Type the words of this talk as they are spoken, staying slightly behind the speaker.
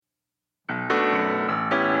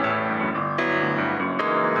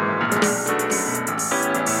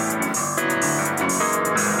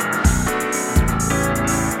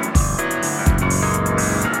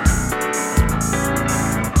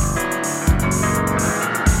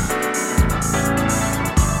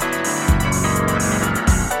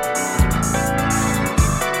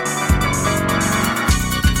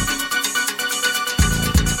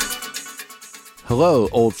Hello,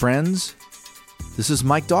 old friends. This is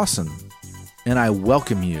Mike Dawson, and I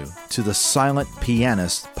welcome you to the Silent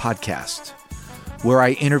Pianist podcast, where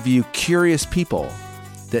I interview curious people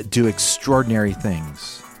that do extraordinary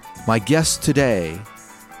things. My guest today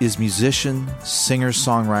is musician,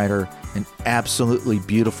 singer-songwriter, and absolutely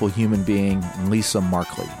beautiful human being, Lisa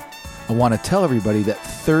Markley. I want to tell everybody that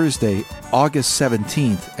Thursday, August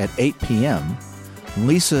 17th at 8 p.m.,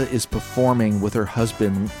 Lisa is performing with her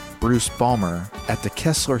husband, Bruce Balmer, at the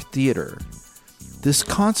Kessler Theater. This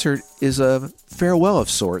concert is a farewell of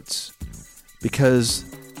sorts because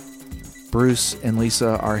Bruce and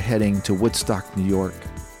Lisa are heading to Woodstock, New York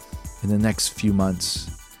in the next few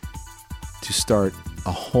months to start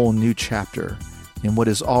a whole new chapter in what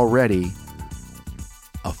is already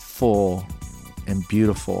a full and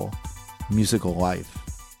beautiful musical life.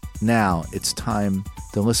 Now it's time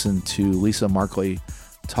to listen to Lisa Markley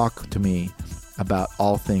talk to me about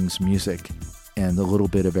all things music and a little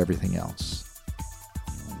bit of everything else.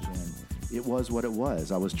 It was what it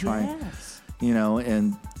was. I was trying,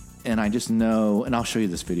 and I just know, and I'll show you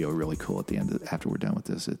this video really cool at the end after we're done with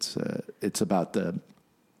this. It's about the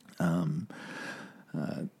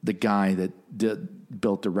guy that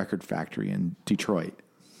built the record factory in Detroit,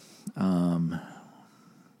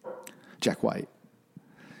 Jack White.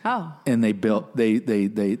 Oh, and they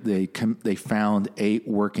found 8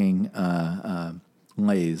 working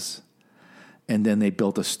lathes, and then they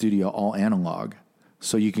built a studio all analog,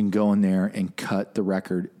 so you can go in there and cut the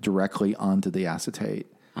record directly onto the acetate,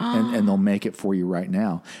 and they'll make it for you right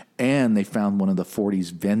now. And they found one of the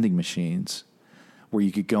 40s vending machines where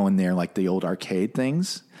you could go in there like the old arcade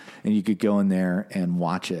things, and you could go in there and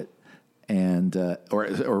watch it, and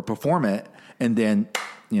or perform it, and then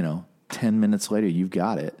 10 minutes later, you've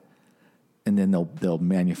got it, and then they'll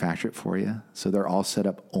manufacture it for you. So they're all set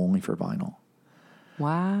up only for vinyl.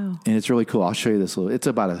 Wow. And it's really cool. I'll show you this little. It's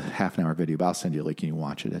about a half an hour video, but I'll send you a link and you can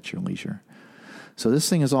watch it at your leisure. So this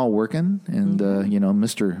thing is all working, and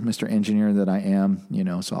Mr. Engineer that I am,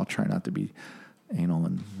 so I'll try not to be anal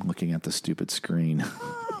and looking at the stupid screen.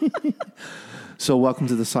 So welcome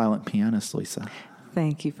to the Silent Pianist, Lisa.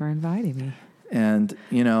 Thank you for inviting me. And,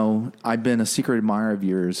 I've been a secret admirer of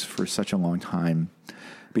yours for such a long time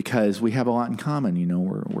because we have a lot in common.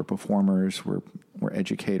 We're performers, we're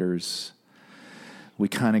educators. We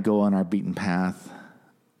kind of go on our beaten path,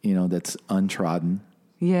 that's untrodden.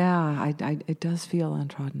 Yeah, it does feel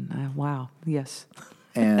untrodden. Wow, yes.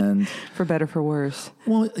 And for better, for worse.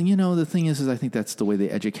 Well, the thing is I think that's the way the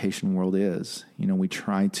education world is. We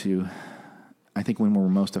try to, I think when we're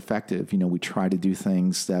most effective, we try to do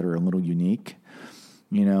things that are a little unique.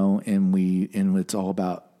 And it's all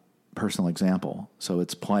about personal example. So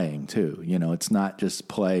it's playing too. It's not just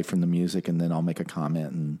play from the music and then I'll make a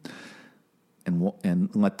comment and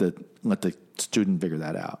let the student figure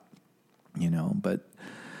that out. But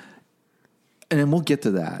and then we'll get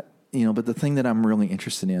to that. But the thing that I'm really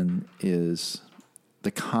interested in is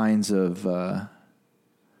the kinds of I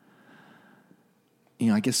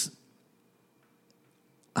guess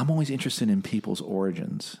I'm always interested in people's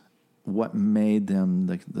origins. What made them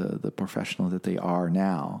the professional that they are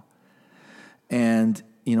now. And,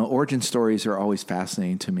 origin stories are always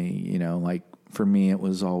fascinating to me. Like for me, it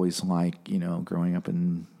was always like, growing up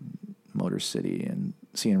in Motor City and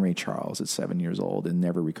seeing Ray Charles at 7 years old and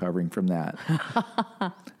never recovering from that.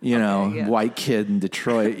 White kid in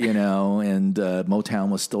Detroit, and Motown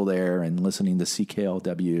was still there, and listening to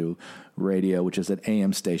CKLW radio, which is an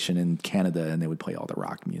AM station in Canada, and they would play all the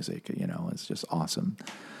rock music. It's just awesome.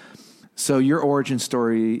 So your origin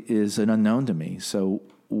story is an unknown to me. So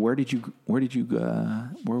where was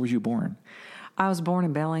you born? I was born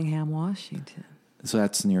in Bellingham, Washington. So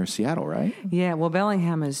that's near Seattle, right? Yeah, well,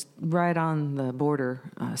 Bellingham is right on the border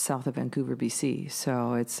south of Vancouver, BC.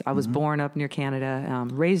 So I was born up near Canada,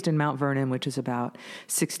 raised in Mount Vernon, which is about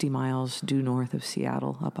 60 miles due north of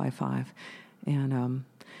Seattle, up I-5. And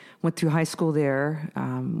went through high school there.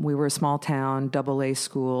 We were a small town, AA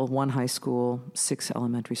school, 1 high school, 6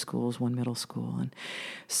 elementary schools, 1 middle school. And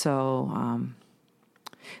so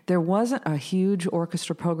there wasn't a huge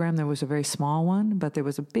orchestra program. There was a very small one, but there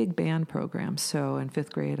was a big band program. So in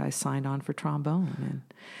 5th grade, I signed on for trombone.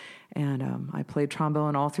 And I played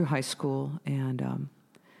trombone all through high school. And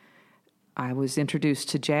I was introduced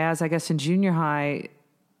to jazz, I guess, in junior high.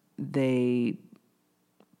 That's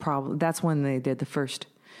when they did the first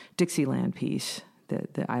Dixieland piece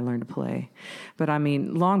that I learned to play. But I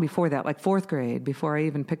mean, long before that, like fourth grade, before I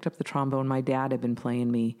even picked up the trombone, my dad had been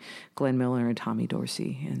playing me Glenn Miller and Tommy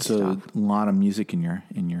Dorsey and so stuff. a lot of music in your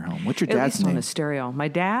home. What's your At dad's least name? on the stereo. My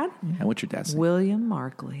dad? Yeah, what's your dad's name? William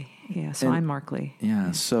Markley. Yeah, so I'm Markley.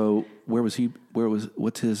 Yeah. So where was he?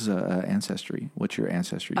 What's his ancestry? What's your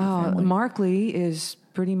ancestry? Your family? Markley is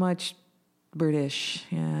pretty much British.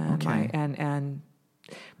 Yeah, Okay. And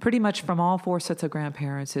pretty much from all four sets of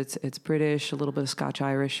grandparents, it's British, a little bit of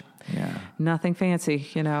Scotch-Irish. Yeah. Nothing fancy,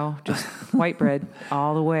 just white bread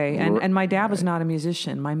all the way. And my dad was not a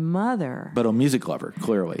musician. My mother, But a music lover,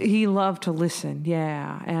 clearly. he loved to listen.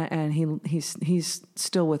 Yeah, and he's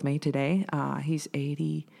still with me today. He's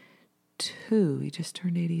 82. He just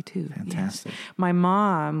turned 82. Fantastic. Yes. My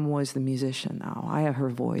mom was the musician, though. I have her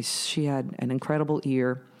voice. She had an incredible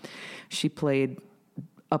ear. She played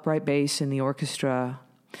upright bass in the orchestra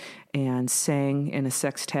and sang in a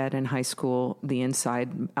sextet in high school, the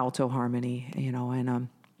inside alto harmony, and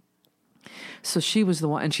so she was the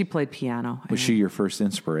one, and she played piano. Was she your first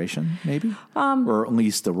inspiration, maybe? Or at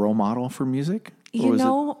least a role model for music? Or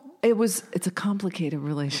was It's a complicated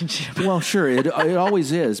relationship. Well, sure, it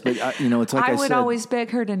always is, but it's like I said. I would always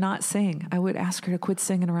beg her to not sing. I would ask her to quit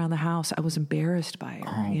singing around the house. I was embarrassed by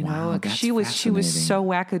her. Wow, that's she was fascinating. so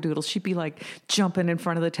wackadoodle. She'd be like jumping in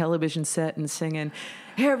front of the television set and singing,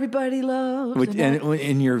 "Everybody loves."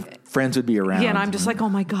 And your friends would be around. Yeah, and I'm just like, oh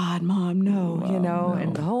my God, Mom, no, no.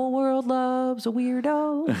 And the whole world loves a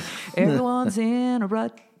weirdo. Everyone's in a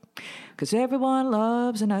rut. Because everyone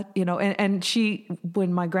loves a nut, and she,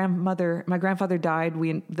 when my grandfather died,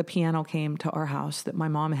 the piano came to our house that my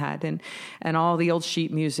mom had, and all the old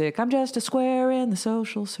sheet music. I'm just a square in the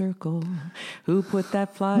social circle. Who put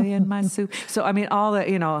that fly in my soup? So I mean, all that,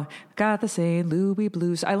 got the St. Louis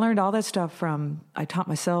blues. I learned all that stuff I taught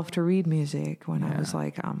myself to read music when I was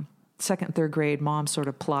like second, third grade. Mom sort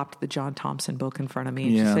of plopped the John Thompson book in front of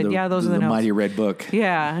me, and she said, those are the notes. Mighty Red Book.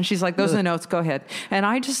 Yeah, and she's like, those are the notes, go ahead. And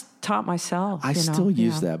I just taught myself. I still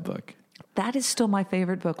use that book. That is still my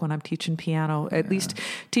favorite book when I'm teaching piano, at least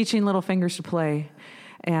teaching little fingers to play.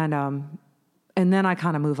 And then I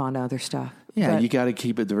kind of move on to other stuff. Yeah, you got to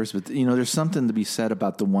keep it diverse. But, there's something to be said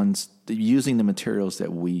about the ones using the materials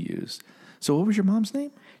that we use. So what was your mom's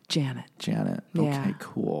name? Janet. Janet. Yeah. Okay,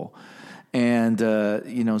 cool. And,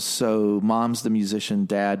 so mom's the musician,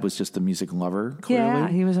 dad was just a music lover, clearly. Yeah,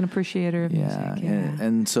 he was an appreciator of music. Yeah.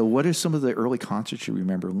 And so what are some of the early concerts you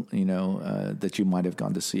remember, that you might have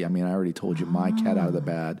gone to see? I mean, I already told you My Cat Out of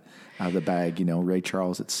the Bag, Ray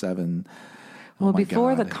Charles at 7. Well,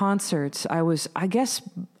 before the concerts, I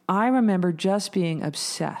remember just being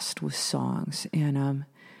obsessed with songs. And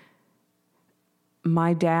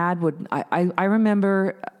my dad I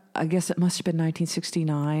remember, I guess it must have been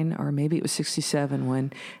 1969 or maybe it was 67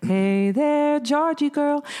 when, "Hey there, Georgie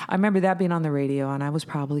girl." I remember that being on the radio, and I was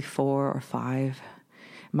probably 4 or 5.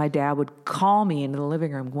 My dad would call me into the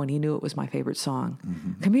living room when he knew it was my favorite song.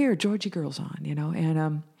 Mm-hmm. "Come here, Georgie girl's on,"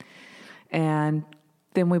 and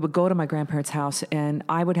then we would go to my grandparents' house, and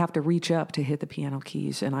I would have to reach up to hit the piano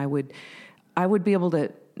keys, and I would be able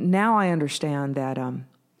to. Now I understand that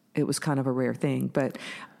it was kind of a rare thing, but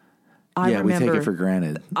we take it for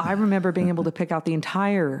granted. I remember being able to pick out the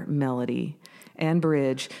entire melody and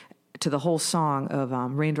bridge to the whole song of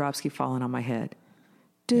 "Raindrops Keep Falling on My Head."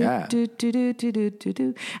 Yeah.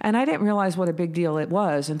 And I didn't realize what a big deal it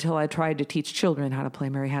was until I tried to teach children how to play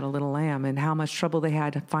Mary Had a Little Lamb and how much trouble they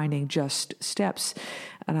had finding just steps.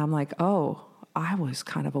 And I'm like, oh, I was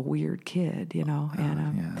kind of a weird kid,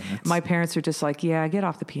 and my parents are just like, yeah, get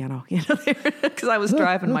off the piano, because I was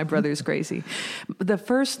driving my brothers crazy. The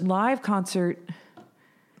first live concert,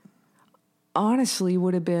 honestly,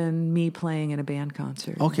 would have been me playing in a band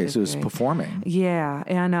concert. Okay, so it was performing. Yeah,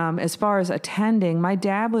 and as far as attending, my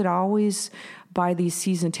dad would always buy these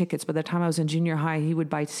season tickets. By the time I was in junior high, he would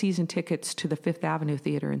buy season tickets to the Fifth Avenue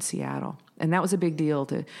Theater in Seattle. And that was a big deal,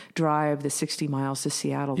 to drive the 60 miles to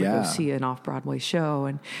Seattle to go see an off-Broadway show.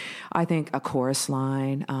 And I think a chorus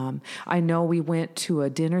line. I know we went to a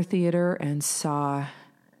dinner theater and saw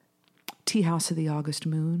Tea House of the August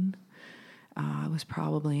Moon. I was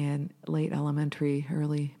probably in late elementary,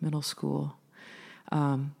 early middle school.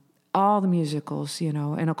 All the musicals,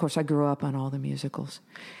 and of course I grew up on all the musicals.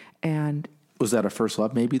 And was that a first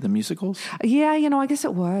love, maybe, the musicals? Yeah, I guess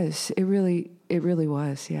it was. It really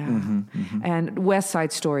was, yeah. Mm-hmm, mm-hmm. And West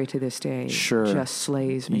Side Story to this day just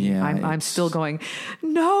slays me. Yeah, I'm still going,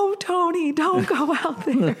 "No, Tony, don't go out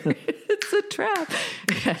there. It's a trap."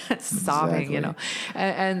 Sobbing,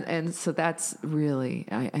 And so that's really,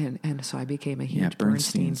 and so I became a huge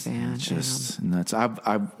Bernstein fan. Just nuts.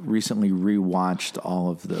 I've recently rewatched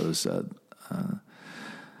all of those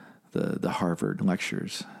the Harvard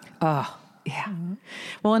lectures. Oh, yeah.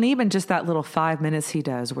 Well, and even just that little 5 minutes he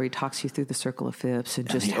does where he talks you through the circle of fifths and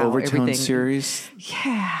just the how overtone everything. series.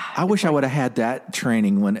 Yeah. I wish I would have had that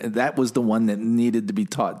training when that was the one that needed to be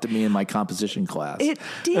taught to me in my composition class. It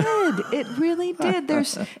did. It really did.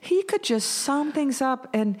 He could just sum things up.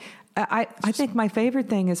 And I think my favorite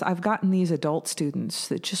thing is I've gotten these adult students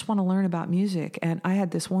that just want to learn about music. And I had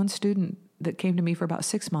this one student that came to me for about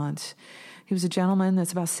 6 months. He was a gentleman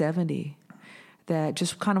that's about 70 that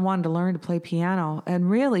just kind of wanted to learn to play piano. And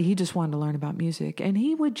really, he just wanted to learn about music. And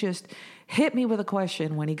he would just hit me with a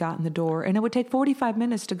question when he got in the door. And it would take 45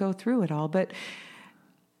 minutes to go through it all. But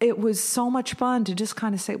it was so much fun to just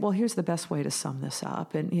kind of say, well, here's the best way to sum this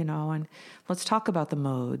up. And, and let's talk about the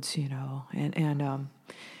modes, and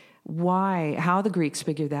how the Greeks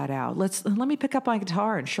figured that out. Let me pick up my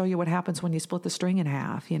guitar and show you what happens when you split the string in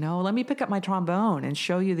half. Let me pick up my trombone and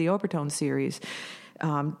show you the overtone series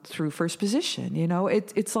through first position.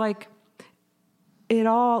 It's like it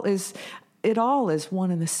all is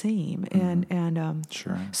one and the same. And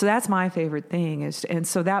sure. So that's my favorite thing and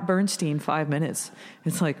so that Bernstein 5 minutes,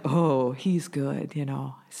 it's like, oh, he's good,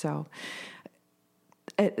 So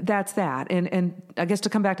that's that. And I guess to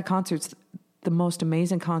come back to concerts, the most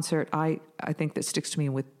amazing concert I think that sticks to me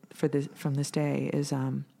from this day is,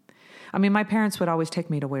 my parents would always take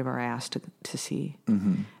me to wherever I asked to see.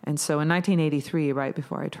 Mm-hmm. And so in 1983, right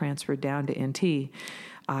before I transferred down to NT,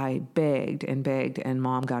 I begged, and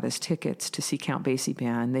Mom got us tickets to see Count Basie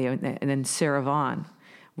Band. And then Sarah Vaughan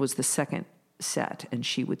was the second set, and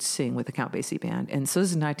she would sing with the Count Basie Band. And so this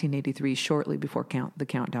is 1983, shortly before the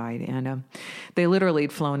Count died. And they literally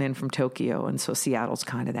had flown in from Tokyo, and so Seattle's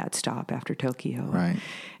kind of that stop after Tokyo. Right.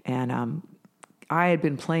 And I had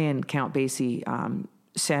been playing Count Basie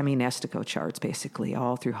Sammy Nestico charts basically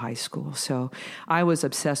all through high school. So I was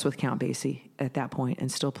obsessed with Count Basie at that point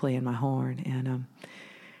and still playing my horn. And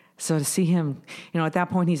so to see him, at that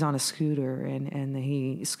point he's on a scooter and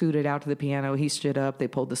he scooted out to the piano. He stood up, they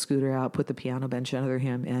pulled the scooter out, put the piano bench under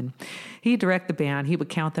him, and he'd direct the band. He would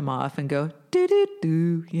count them off and go,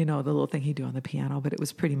 do-do-do, the little thing he'd do on the piano, but it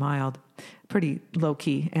was pretty mild, pretty low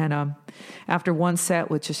key. And after one set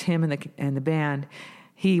with just him and the band,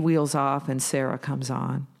 he wheels off and Sarah comes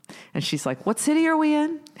on. And she's like, what city are we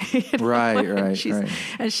in? Right.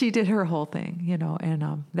 And she did her whole thing,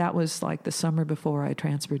 and that was like the summer before I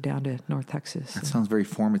transferred down to North Texas. That sounds very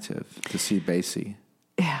formative to see Basie.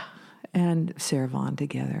 Yeah. And Sarah Vaughan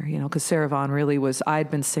together, because Sarah Vaughan really was,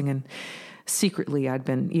 I'd been singing secretly.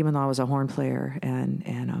 Even though I was a horn player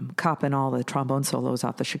and copping all the trombone solos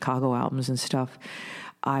off the Chicago albums and stuff,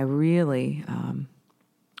 I really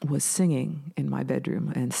was singing in my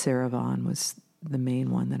bedroom, and Sarah Vaughan was the main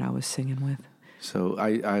one that I was singing with. So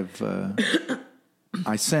I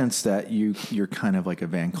sense that you're kind of like a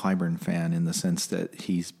Van Cliburn fan in the sense that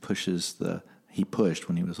he pushed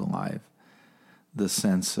when he was alive, the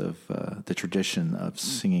sense of the tradition of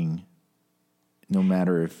singing, no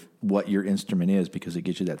matter what your instrument is, because it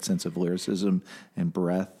gives you that sense of lyricism and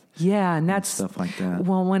breath. Yeah, and that's stuff like that.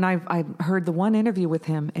 Well, when I heard the one interview with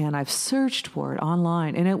him, and I've searched for it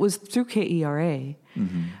online, and it was through KERA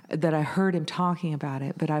that I heard him talking about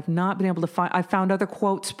it, but I've not been able to find. I found other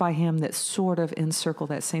quotes by him that sort of encircle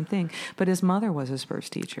that same thing. But his mother was his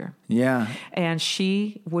first teacher. Yeah, and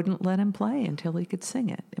she wouldn't let him play until he could sing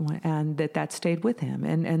it, and that stayed with him.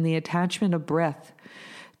 And the attachment of breath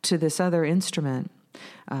to this other instrument,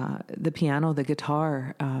 the piano, the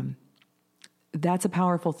guitar. That's a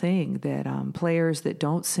powerful thing that players that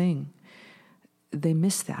don't sing, they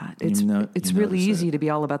miss that. It's really easy to be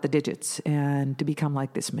all about the digits and to become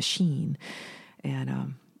like this machine.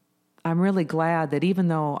 And I'm really glad that even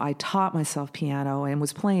though I taught myself piano and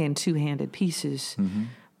was playing two-handed pieces,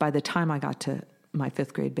 by the time I got to my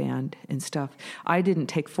fifth grade band and stuff, I didn't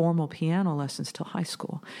take formal piano lessons till high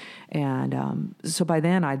school. And so by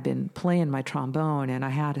then I'd been playing my trombone and I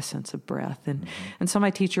had a sense of breath. And so my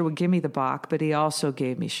teacher would give me the Bach, but he also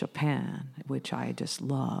gave me Chopin, which I just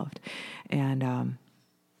loved. And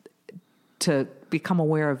to become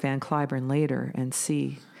aware of Van Cliburn later and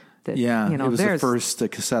see that, it was the first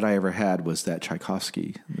cassette I ever had was that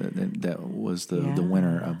Tchaikovsky. That was the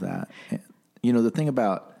winner of that. The thing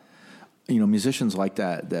about musicians like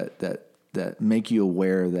that make you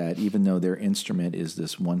aware that even though their instrument is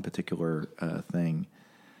this one particular thing,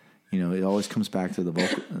 it always comes back to the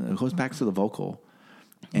vocal. It goes back to the vocal.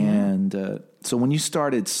 And so when you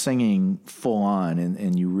started singing full on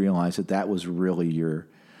and you realized that was really your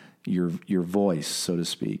voice, so to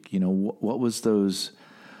speak, what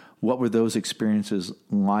were those experiences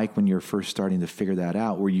like when you were first starting to figure that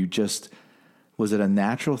out? Was Was it a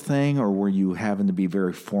natural thing, or were you having to be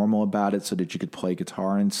very formal about it so that you could play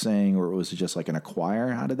guitar and sing, or was it just like in a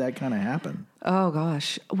choir? How did that kind of happen? Oh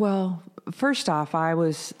gosh. Well, first off, I'm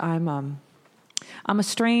a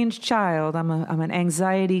strange child. I'm an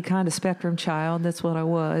anxiety kind of spectrum child. That's what I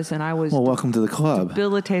was, and I was. Well, welcome to the club.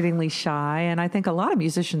 Debilitatingly shy, and I think a lot of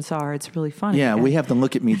musicians are. It's really funny. Yeah, we have the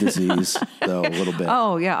look at me disease though a little bit.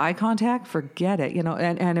 Oh yeah, eye contact, forget it.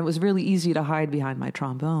 And it was really easy to hide behind my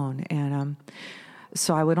trombone, and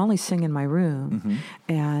so I would only sing in my room,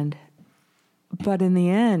 but in the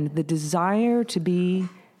end, the desire to be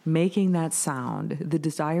making that sound, the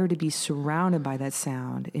desire to be surrounded by that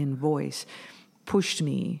sound in voice, pushed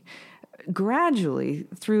me gradually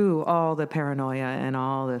through all the paranoia and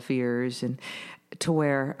all the fears, and to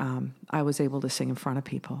where I was able to sing in front of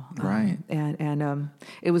people. Right. And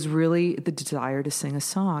it was really the desire to sing a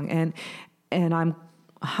song. And I'm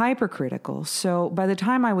hypercritical. So by the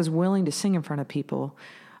time I was willing to sing in front of people,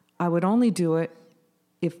 I would only do it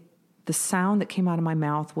if the sound that came out of my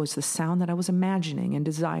mouth was the sound that I was imagining and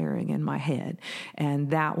desiring in my head.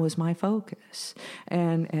 And that was my focus.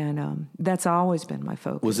 And that's always been my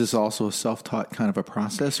focus. Was this also a self-taught kind of a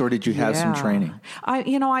process, or did you have some training?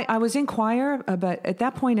 I was in choir, but at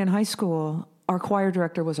that point in high school, our choir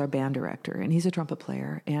director was our band director, and he's a trumpet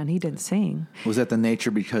player, and he didn't sing. Was that the nature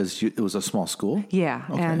because it was a small school? Yeah.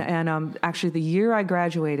 Okay. And actually the year I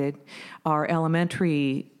graduated, our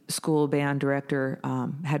elementary school band director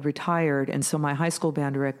had retired, and so my high school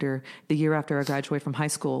band director, the year after I graduated from high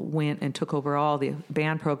school, went and took over all the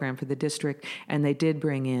band program for the district, and they did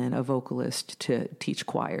bring in a vocalist to teach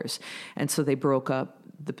choirs, and so they broke up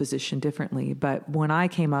the position differently. But when I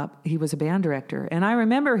came up, he was a band director, and I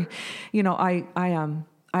remember, I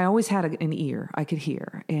always had an ear. I could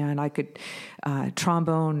hear, and I could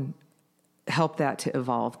trombone helped that to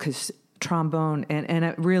evolve, because trombone, and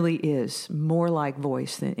it really is more like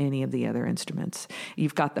voice than any of the other instruments.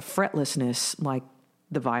 You've got the fretlessness like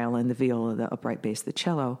the violin, the viola, the upright bass, the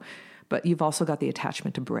cello, but you've also got the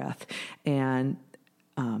attachment to breath. And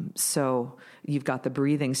so you've got the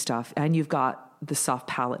breathing stuff, and you've got the soft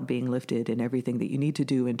palate being lifted and everything that you need to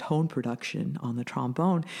do in tone production on the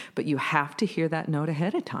trombone. But you have to hear that note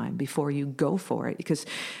ahead of time before you go for it, because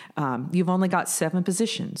you've only got 7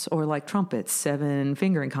 positions, or like trumpets, 7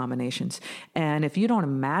 fingering combinations. And if you don't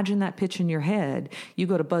imagine that pitch in your head, you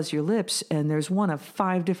go to buzz your lips, and there's one of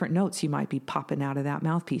 5 different notes you might be popping out of that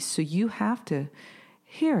mouthpiece. So you have to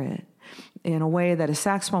hear it in a way that a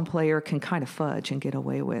saxophone player can kind of fudge and get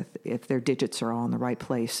away with. If their digits are all in the right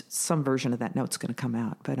place, some version of that note's going to come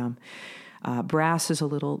out. But brass is a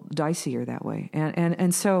little dicier that way.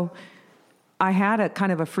 And so I had a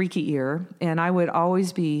kind of a freaky ear, and I would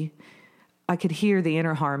always be, I could hear the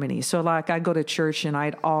inner harmony. So like I'd go to church, and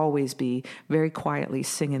I'd always be very quietly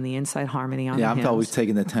singing the inside harmony on the hymns. I'm always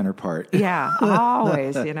taking the tenor part. Yeah,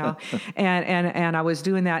 always, and I was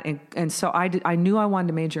doing that, and so I knew I wanted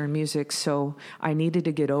to major in music, so I needed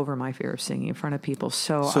to get over my fear of singing in front of people.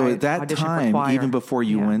 So at that time, even before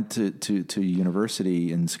you went to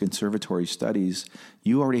university and conservatory studies,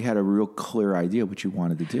 you already had a real clear idea what you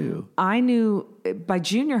wanted to do. I knew by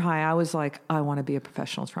junior high, I was like, I want to be a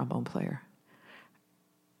professional trombone player.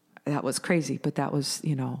 That was crazy, but that was,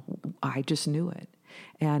 I just knew it.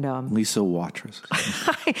 And Lisa Watrous.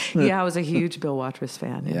 Yeah, I was a huge Bill Watrous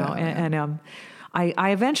fan. I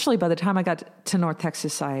eventually, by the time I got to North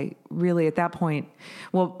Texas, I really at that point,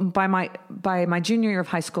 well, by my junior year of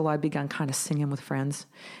high school, I began kind of singing with friends,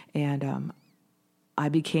 and I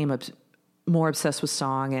became more obsessed with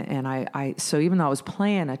song, and so even though I was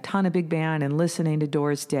playing a ton of big band and listening to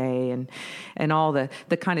Doris Day and all the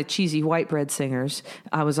kind of cheesy white bread singers,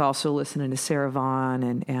 I was also listening to Sarah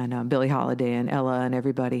Vaughan and Billie Holiday and Ella and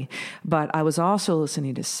everybody. But I was also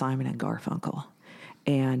listening to Simon and Garfunkel,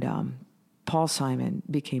 and Paul Simon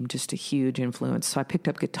became just a huge influence. So I picked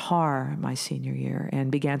up guitar my senior year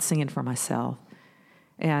and began singing for myself.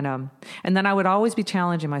 And then I would always be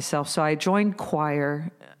challenging myself. So I joined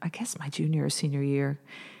choir, I guess my junior or senior year,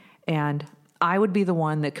 and I would be the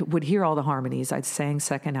one that would hear all the harmonies. I'd sang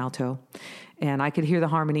second alto, and I could hear the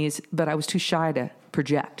harmonies, but I was too shy to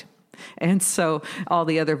project. And so all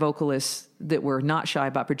the other vocalists that were not shy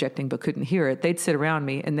about projecting but couldn't hear it, they'd sit around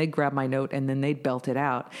me and they'd grab my note and then they'd belt it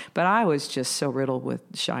out. But I was just so riddled with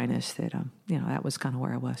shyness that, that was kind of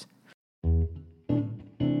where I was.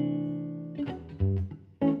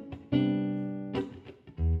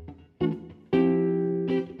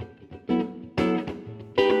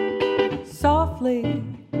 Softly,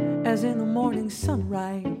 as in the morning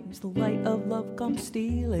sunrise, the light of love comes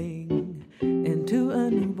stealing into a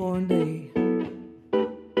newborn day.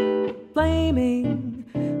 Flaming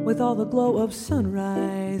with all the glow of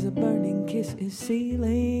sunrise. A burning kiss is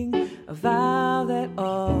sealing a vow that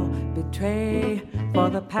all betray. For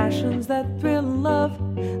the passions that thrill love,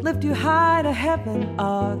 lift you high to heaven,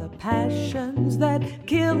 are the passions that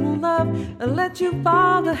kill love and let you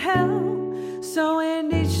fall to hell. So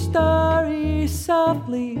end each story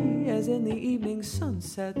softly, as in the evening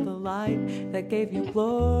sunset, the light that gave you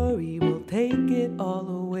glory will take it all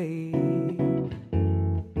away.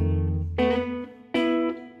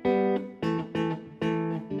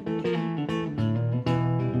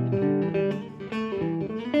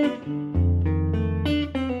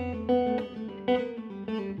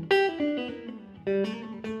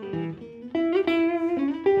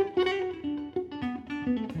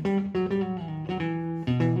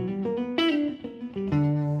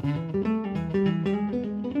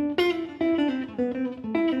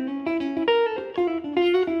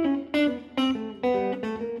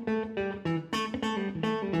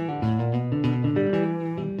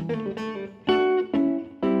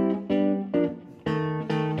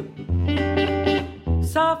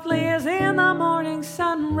 Softly as in the morning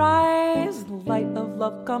sunrise, the light of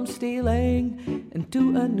love comes stealing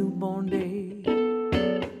into a newborn day.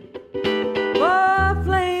 Oh,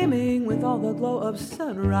 flaming with all the glow of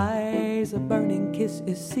sunrise, a burning kiss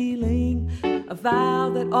is sealing a vow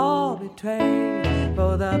that all betray.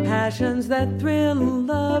 For the passions that thrill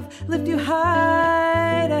love, lift you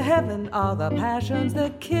high to heaven, are the passions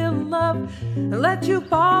that kill love and let you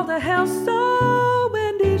fall to hell. So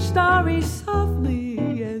end each story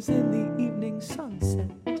softly, as in the evening sunset,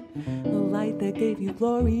 the light that gave you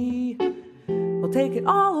glory will take it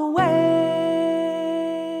all away.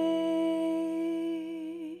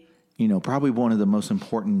 You know, probably one of the most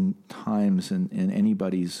important times in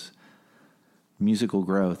anybody's musical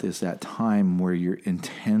growth is that time where you're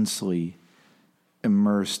intensely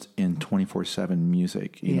immersed in 24/7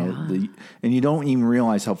 music, you know, and you don't even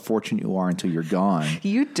realize how fortunate you are until you're gone.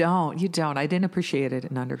 You don't. I didn't appreciate it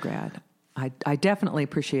in undergrad. I definitely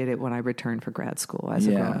appreciate it when I returned for grad school as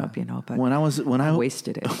a grown up, you know, but when I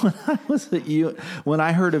wasted it. When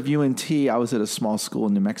I heard of UNT, I was at a small school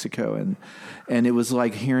in New Mexico, and it was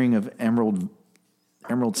like hearing of Emerald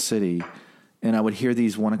City, and I would hear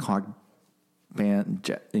these 1 o'clock band,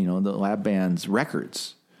 you know, the lab band's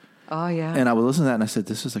records. Oh, yeah. And I would listen to that and I said,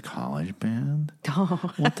 this is a college band?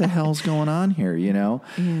 What the hell's going on here, you know?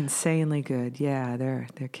 Insanely good. Yeah, they're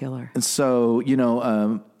killer. And so, you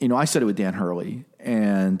know, I studied with Dan Hurley,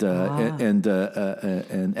 and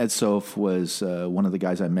Ed Soph was one of the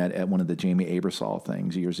guys I met at one of the Jamie Abersol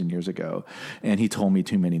things years and years ago, and he told me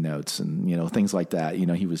too many notes and, you know, things like that. You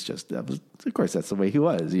know, he was just, of course, that's the way he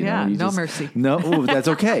was. You know, no mercy. No, that's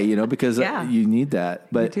okay, you know, because you need that.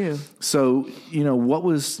 But you do. So, you know, what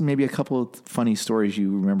was maybe a couple of funny stories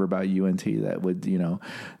you remember about UNT that would, you know,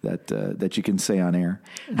 that you can say on air?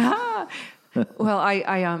 Well,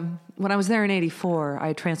 I when I was there in '84,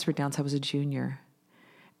 I transferred down, so I was a junior,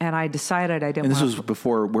 and I decided I didn't. And this was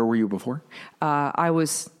before. Where were you before?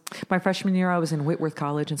 My freshman year, I was in Whitworth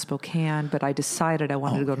College in Spokane, but I decided I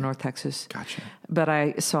wanted to go to North Texas. Gotcha. But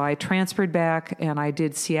I transferred back, and I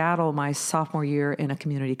did Seattle my sophomore year in a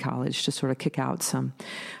community college to sort of kick out some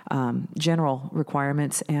general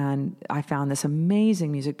requirements. And I found this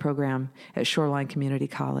amazing music program at Shoreline Community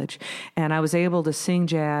College, and I was able to sing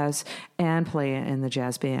jazz and play in the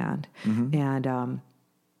jazz band. Mm-hmm.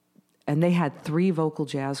 And they had 3 vocal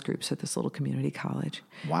jazz groups at this little community college.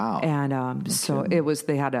 Wow. And so it was,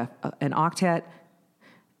 they had an octet,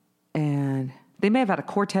 and they may have had a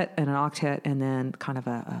quartet and an octet, and then kind of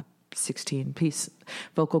a 16-piece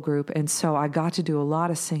vocal group. And so I got to do a lot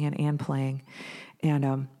of singing and playing.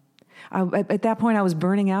 And at that point, I was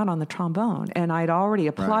burning out on the trombone, and I'd already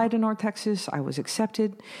applied to North Texas. I was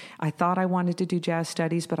accepted. I thought I wanted to do jazz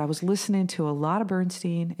studies, but I was listening to a lot of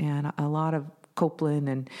Bernstein and a lot of Copland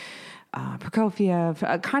and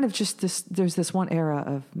Prokofiev, kind of just this. There's this one era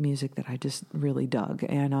of music that I just really dug,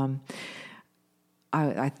 and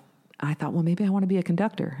I thought, well, maybe I want to be a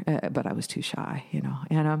conductor, but I was too shy, you know.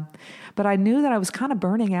 And but I knew that I was kind of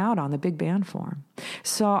burning out on the big band form,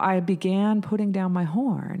 so I began putting down my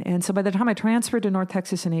horn. And so by the time I transferred to North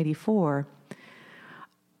Texas in '84.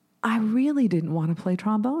 I really didn't want to play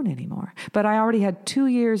trombone anymore, but I already had 2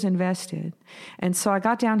 years invested. And so I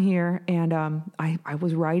got down here, and I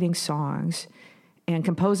was writing songs and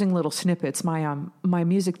composing little snippets. My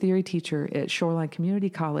music theory teacher at Shoreline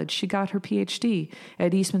Community College, she got her PhD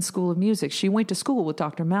at Eastman School of Music. She went to school with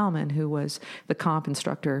Dr. Malman, who was the comp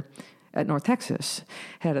instructor at North Texas,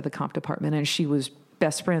 head of the comp department, and she was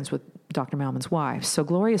best friends with Dr. Malman's wife. So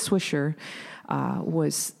Gloria Swisher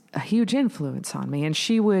was a huge influence on me. And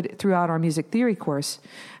she would, throughout our music theory course,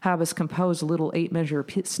 have us compose little 8-measure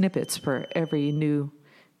snippets for every new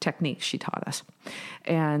technique she taught us.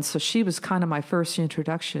 And so she was kind of my first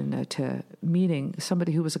introduction to meeting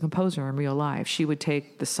somebody who was a composer in real life. She would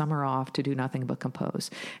take the summer off to do nothing but compose,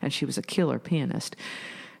 and she was a killer pianist.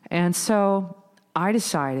 And so I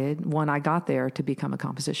decided when I got there to become a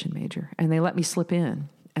composition major, and they let me slip in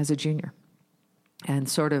as a junior and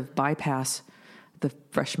sort of bypass the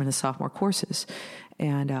freshman and sophomore courses.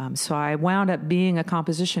 And so I wound up being a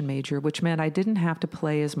composition major, which meant I didn't have to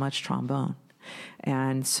play as much trombone.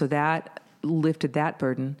 And so that lifted that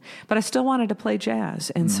burden. But I still wanted to play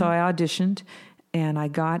jazz. And so I auditioned, and I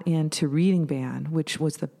got into reading band, which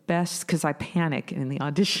was the best, because I panic in the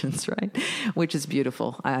auditions, right? Which is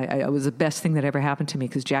beautiful. It was the best thing that ever happened to me,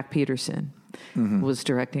 because Jack Peterson was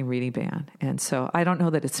directing reading band. And so I don't know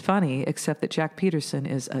that it's funny, except that Jack Peterson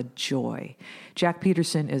is a joy. Jack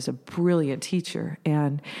Peterson is a brilliant teacher.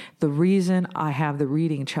 And the reason I have the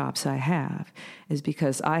reading chops I have is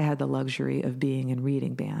because I had the luxury of being in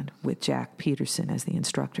reading band with Jack Peterson as the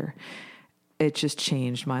instructor. It just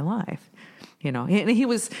changed my life. You know, and he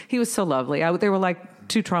was so lovely. There were like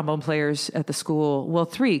 2 trombone players at the school. Well,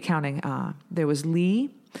 3 counting. There was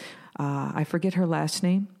Lee, I forget her last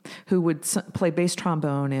name, who would play bass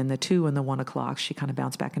trombone in the 2 and the 1 o'clock. She kind of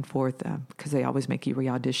bounced back and forth because they always make you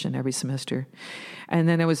re-audition every semester. And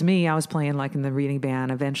then there was me. I was playing like in the reading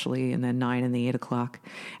band eventually, and then 9 and the 8 o'clock.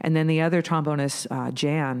 And then the other trombonist,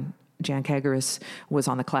 Jan Kagaris, was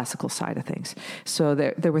on the classical side of things. So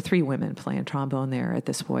there were 3 women playing trombone there at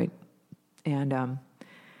this point. And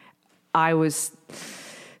I was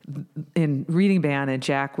in reading band, and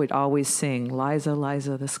Jack would always sing "Liza,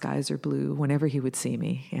 Liza, the skies are blue" whenever he would see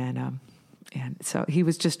me, and so he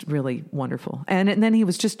was just really wonderful. And then he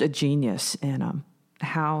was just a genius in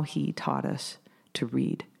how he taught us to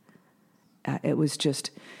read. It was just,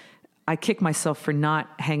 I kick myself for not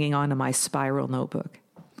hanging on to my spiral notebook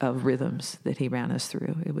of rhythms that he ran us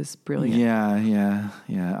through. It was brilliant. Yeah.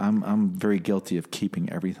 I'm very guilty of keeping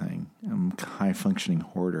everything. I'm a high functioning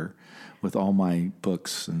hoarder with all my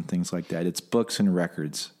books and things like that. It's books and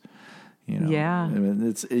records. You know, yeah. I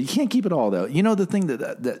mean, you can't keep it all though. You know, the thing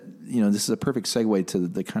that you know, this is a perfect segue to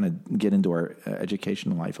the kind of get into our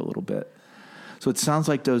educational life a little bit. So it sounds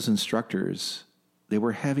like those instructors, they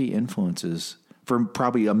were heavy influences for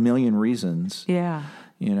probably a million reasons. Yeah.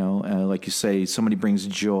 You know, like you say, somebody brings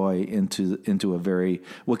joy into a very,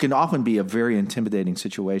 what can often be a very intimidating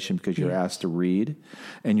situation, because you're asked to read,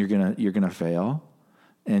 and you're gonna fail,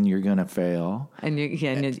 and you're gonna fail, and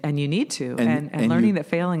you need to, and learning that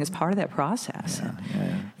failing is part of that process.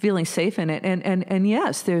 Yeah. Feeling safe in it, and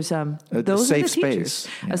yes, there's those safe are the teachers. space,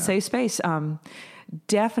 a safe space.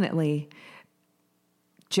 Definitely,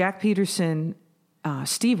 Jack Peterson,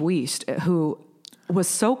 Steve Wiest, who was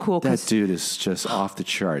so cool. That dude is just off the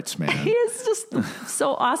charts, man. He is just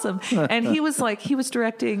so awesome. And he was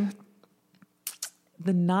directing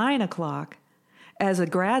the 9 o'clock as a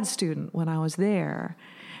grad student when I was there.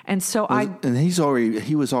 And so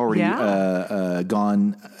he was already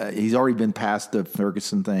gone. He's already been past the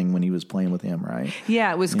Ferguson thing when he was playing with him, right?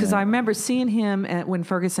 Yeah, it was because I remember seeing him when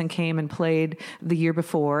Ferguson came and played the year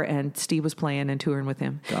before, and Steve was playing and touring with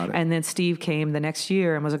him. Got it. And then Steve came the next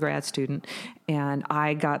year and was a grad student, and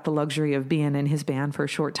I got the luxury of being in his band for a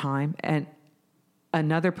short time. And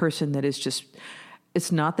another person that is just,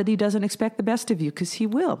 it's not that he doesn't expect the best of you, because he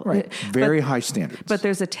will. Right. Very high standards. But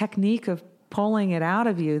there's a technique of pulling it out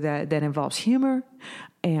of you that involves humor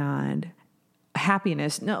and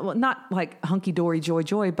happiness. No, not like hunky-dory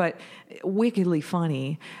joy, but wickedly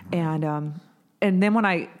funny. And then when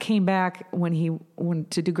I came back, when he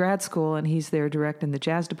went to do grad school, and he's there directing the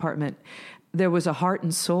jazz department, there was a heart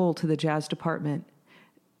and soul to the jazz department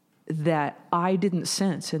that I didn't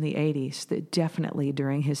sense in the 80s, that definitely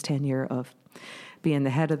during his tenure of being the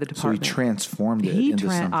head of the department. So he transformed it into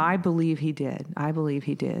something. I believe he did.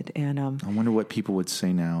 And I wonder what people would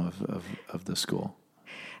say now of the school.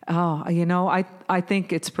 Oh, I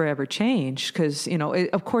think it's forever changed, because,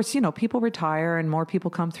 of course, people retire and more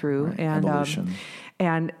people come through. Right. And evolution.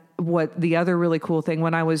 And what the other really cool thing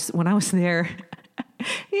when I was there,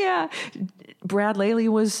 yeah, Brad Laley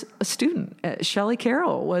was a student. Shelley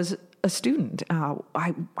Carroll was a student.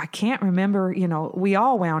 I can't remember, we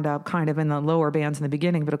all wound up kind of in the lower bands in the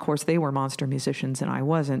beginning, but of course they were monster musicians and I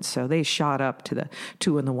wasn't. So they shot up to the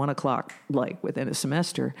 2 and the 1 o'clock, like within a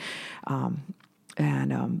semester.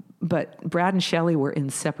 But Brad and Shelley were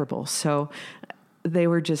inseparable. So they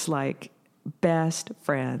were just like best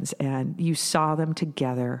friends, and you saw them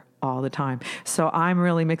together all the time. So I'm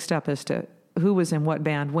really mixed up as to who was in what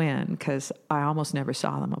band when, because I almost never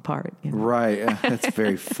saw them apart. Right. That's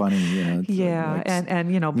very funny. Yeah. And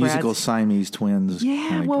musical Siamese twins.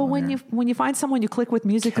 Yeah. Well, when you find someone you click with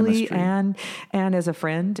musically and as a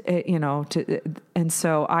friend, and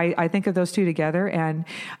so I think of those two together, and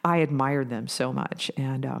I admired them so much,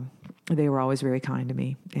 and they were always very kind to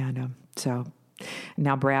me. And so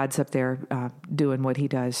now Brad's up there doing what he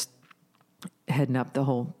does, heading up the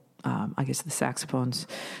whole, the saxophones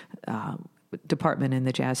department in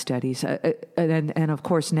the jazz studies. And of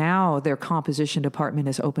course now their composition department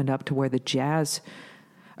has opened up to where the jazz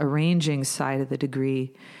arranging side of the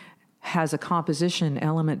degree has a composition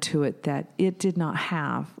element to it that it did not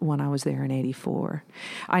have when I was there in 84.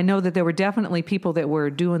 I know that there were definitely people that were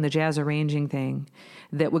doing the jazz arranging thing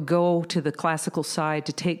that would go to the classical side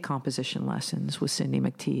to take composition lessons with Cindy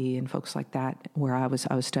McTee and folks like that, where I was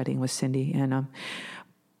studying with Cindy. And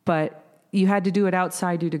but you had to do it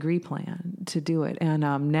outside your degree plan to do it. And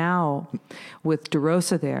now with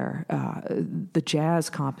DeRosa there, the jazz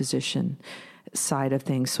composition side of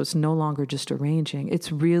things, so it's no longer just arranging.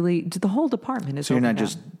 It's really, the whole department is. So you're not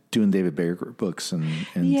just doing David Bayer books and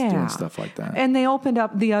doing stuff like that. And they opened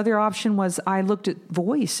up, the other option was, I looked at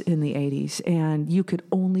voice in the 80s, and you could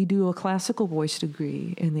only do a classical voice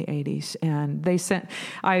degree in the 80s. And they sent,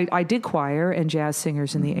 I did choir and jazz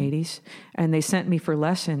singers in the 80s, and they sent me for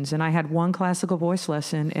lessons, and I had one classical voice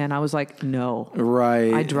lesson, and I was like, no.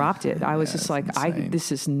 Right. I dropped it. I was just like,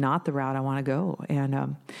 this is not the route I want to go.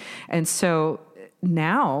 And so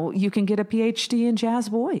now you can get a PhD in jazz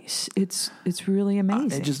voice. It's really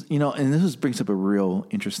amazing. And this brings up a real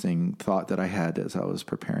interesting thought that I had as I was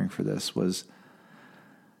preparing for this, was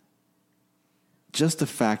just the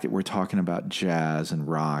fact that we're talking about jazz and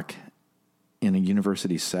rock in a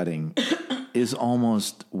university setting is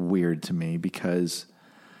almost weird to me, because,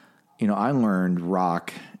 I learned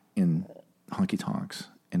rock in honky tonks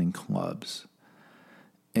and in clubs,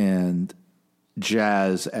 and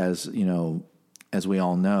jazz, as we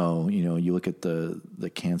all know, you look at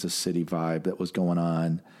the Kansas City vibe that was going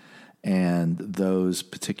on, and those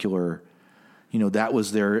particular, that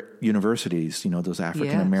was their universities, those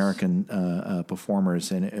African American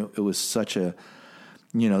performers, and it was such a,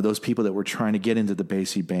 those people that were trying to get into the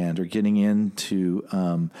Basie band or getting into,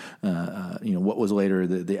 what was later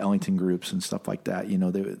the Ellington groups and stuff like that.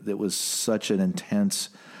 There was such an intense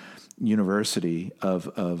university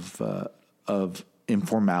of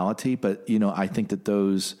informality, but I think that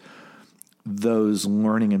those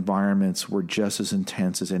learning environments were just as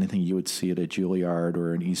intense as anything you would see at a Juilliard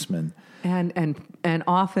or an Eastman, and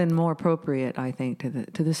often more appropriate, I think,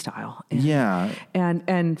 to the style.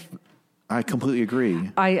 And I completely agree.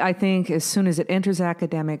 I think as soon as it enters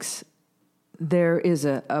academics, there is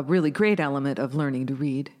a really great element of learning to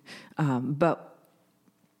read, but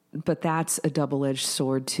that's a double-edged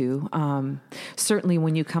sword too. Certainly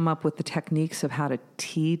when you come up with the techniques of how to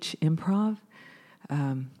teach improv,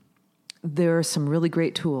 there are some really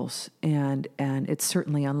great tools, and it's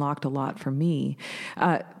certainly unlocked a lot for me.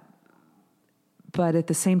 But at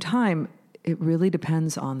the same time, it really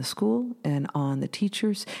depends on the school and on the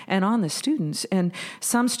teachers and on the students. And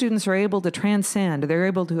some students are able to transcend. They're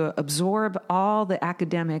able to absorb all the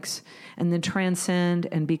academics and then transcend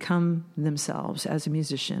and become themselves as a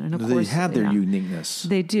musician. And of course, they have their uniqueness.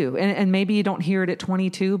 They do. And maybe you don't hear it at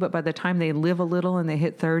 22, but by the time they live a little and they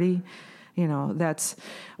hit 30, that's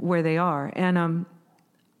where they are. And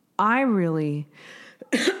I really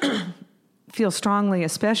feel strongly,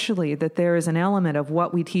 especially, that there is an element of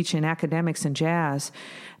what we teach in academics and jazz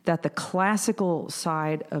that the classical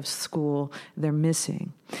side of school, they're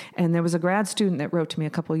missing. And there was a grad student that wrote to me a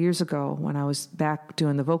couple of years ago when I was back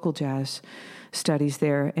doing the vocal jazz studies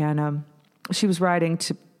there, and she was writing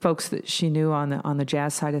to folks that she knew on the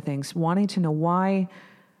jazz side of things, wanting to know why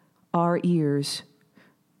we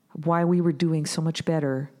were doing so much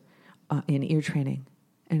better in ear training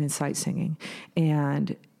and in sight singing,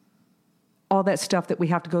 and all that stuff that we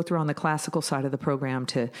have to go through on the classical side of the program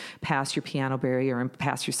to pass your piano barrier and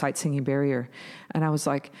pass your sight singing barrier. And I was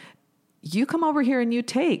like, you come over here and you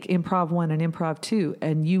take Improv 1 and Improv 2,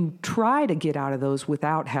 and you try to get out of those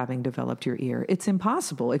without having developed your ear. It's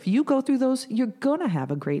impossible. If you go through those, you're going to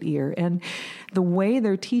have a great ear. And the way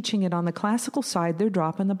they're teaching it on the classical side, they're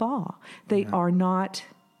dropping the ball. They are not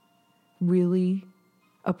really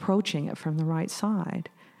approaching it from the right side.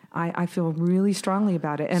 I feel really strongly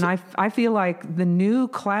about it. And I feel like the new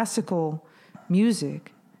classical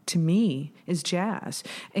music, to me, is jazz.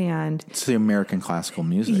 And it's the American classical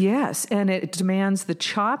music. Yes, and it demands the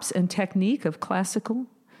chops and technique of classical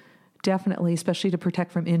definitely, especially to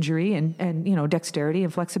protect from injury and dexterity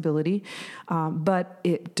and flexibility. But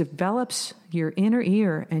it develops your inner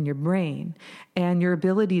ear and your brain and your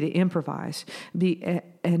ability to improvise.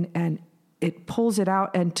 And it pulls it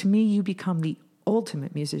out. And to me, you become the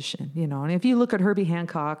ultimate musician, And if you look at Herbie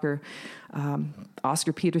Hancock or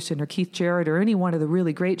Oscar Peterson or Keith Jarrett or any one of the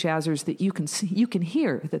really great jazzers that you can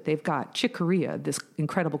hear that they've got Chick Corea, this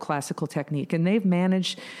incredible classical technique, and they've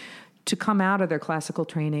managed to come out of their classical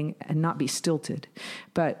training and not be stilted.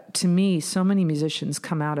 But to me, so many musicians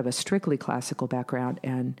come out of a strictly classical background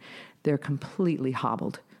and they're completely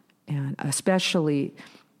hobbled, and especially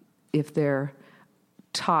if they're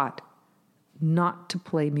taught not to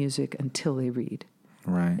play music until they read.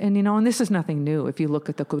 Right. And, and this is nothing new. If you look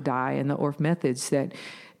at the Kodai and the Orff methods, that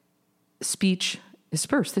speech is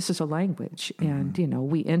first. This is a language. And,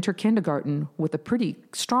 we enter kindergarten with a pretty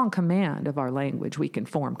strong command of our language. We can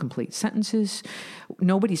form complete sentences.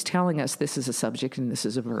 Nobody's telling us this is a subject and this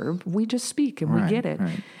is a verb. We just speak and we get it.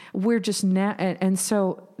 Right. We're just and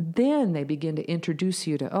so then they begin to introduce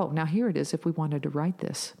you to, now here it is if we wanted to write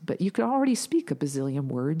this. But you could already speak a bazillion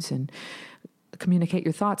words and communicate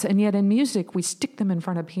your thoughts. And yet in music, we stick them in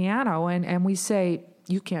front of piano and we say,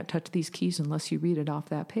 you can't touch these keys unless you read it off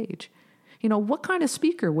that page. What kind of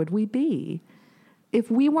speaker would we be if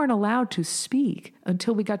we weren't allowed to speak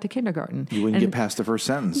until we got to kindergarten? You wouldn't get past the first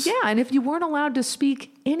sentence. Yeah, and if you weren't allowed to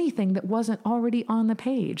speak anything that wasn't already on the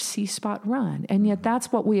page, see, spot, run. And yet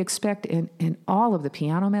that's what we expect in all of the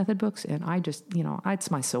piano method books. And I just, it's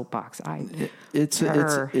my soapbox. It's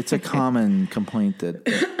a common complaint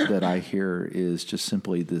that I hear is just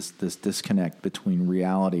simply this disconnect between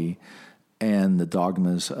reality and the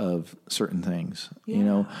dogmas of certain things.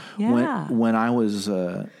 Yeah. When I was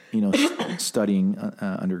studying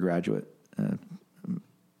undergraduate,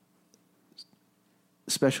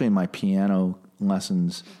 especially in my piano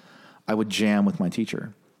lessons, I would jam with my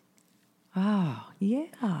teacher. Oh,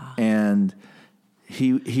 yeah. And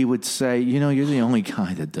he would say, you're the only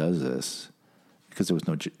guy that does this, because there was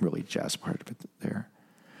no really jazz part of it there.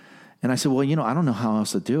 And I said, well, I don't know how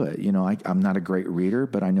else to do it. I'm not a great reader,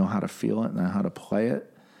 but I know how to feel it and how to play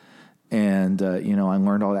it. And, I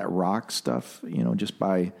learned all that rock stuff, just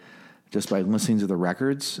by listening to the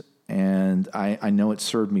records. And I know it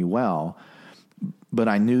served me well, but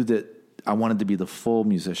I knew that I wanted to be the full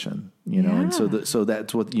musician, and so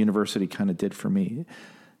that's what the university kind of did for me.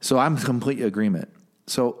 So I'm in complete agreement.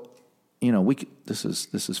 So, this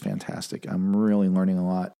is fantastic. I'm really learning a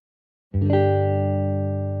lot.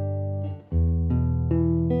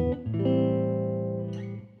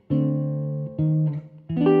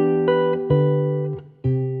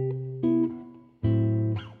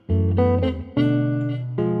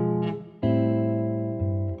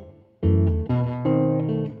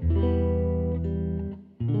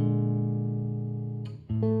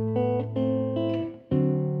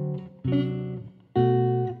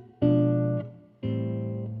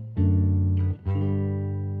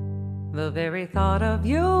 The very thought of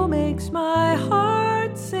you makes my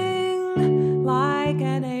heart sing like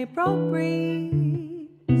an April breeze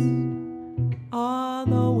on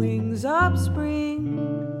the wings of spring,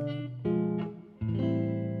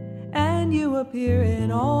 and you appear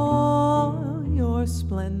in all your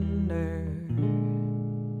splendor,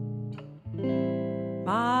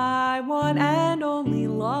 my one and only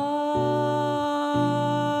love.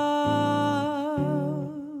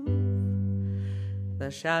 The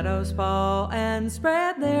shadows fall and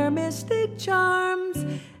spread their mystic charms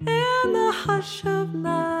in the hush of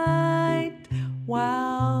night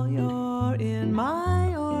while you're in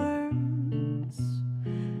my arms.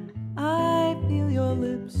 I feel your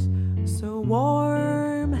lips so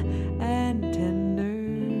warm and tender,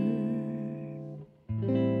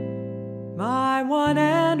 my one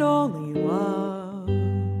and only love.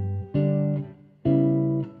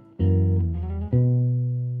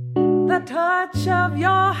 The touch of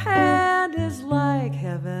your hand is like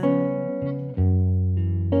heaven,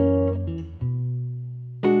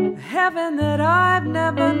 heaven that I've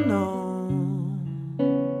never known.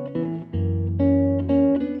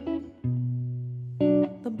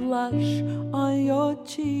 The blush on your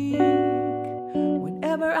cheek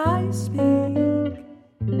whenever I speak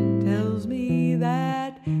tells me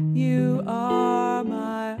that you are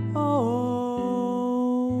my own.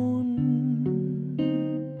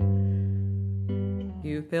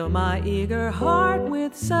 You fill my eager heart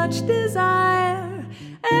with such desire.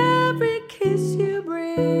 Every kiss you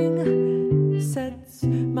bring sets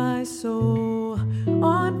my soul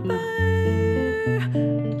on fire.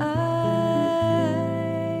 I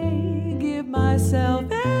give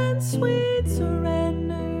myself in sweet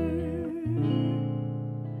surrender.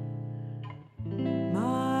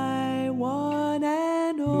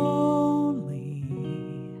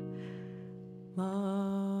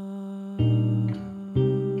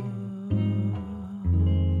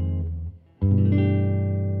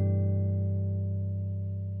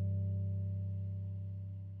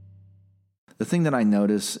 thing that I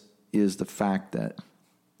notice is the fact that,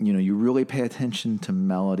 you know, you really pay attention to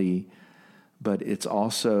melody, but it's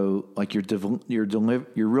also like you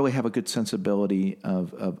really have a good sensibility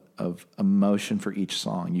of emotion for each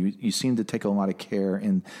song. You seem to take a lot of care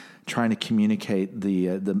in trying to communicate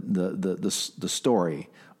the story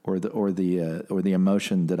or the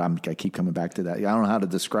emotion that I keep coming back to that. I don't know how to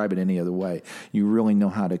describe it any other way. You really know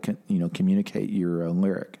how to communicate your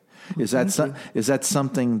lyric. Is that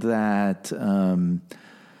something that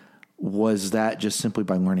was that just simply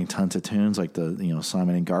by learning tons of tunes like the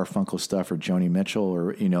Simon and Garfunkel stuff or Joni Mitchell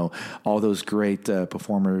or all those great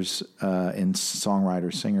performers and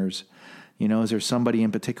songwriters, singers? Is there somebody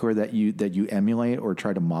in particular that you emulate or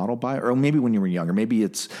try to model by, or maybe when you were younger? Maybe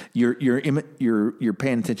it's you're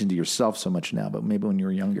paying attention to yourself so much now, but maybe when you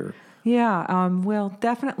were younger. Yeah. Well,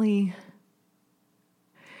 definitely.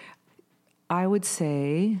 I would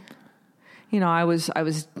say, I was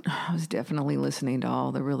definitely listening to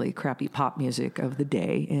all the really crappy pop music of the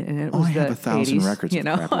day, and it was I have 1,000 80s, records of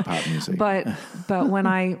crappy pop music. But when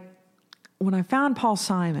I found Paul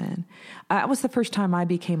Simon, that was the first time I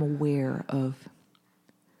became aware of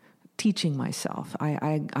teaching myself.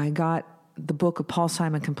 I got the book of Paul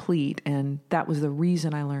Simon complete, and that was the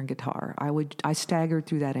reason I learned guitar. I staggered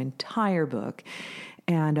through that entire book,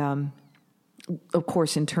 and of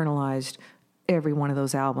course internalized every one of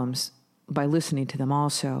those albums by listening to them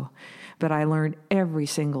also. But I learned every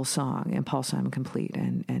single song in Paul Simon complete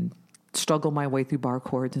and struggled my way through bar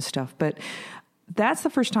chords and stuff. But that's the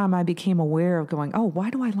first time I became aware of going, oh,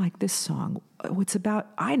 why do I like this song? It's about,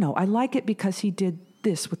 I know, I like it because he did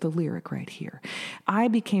this with the lyric right here. I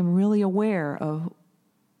became really aware of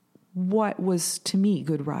what was, to me,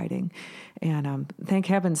 good writing. And thank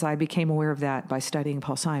heavens I became aware of that by studying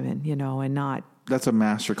Paul Simon, and not... That's a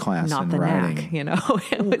master class not in the writing.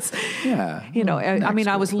 Knack, it was,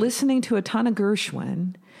 I was listening to a ton of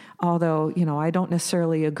Gershwin, although, I don't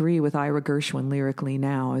necessarily agree with Ira Gershwin lyrically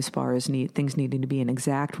now as far as things needing to be an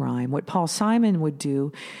exact rhyme. What Paul Simon would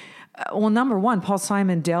do, number one, Paul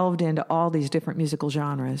Simon delved into all these different musical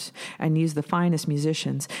genres and used the finest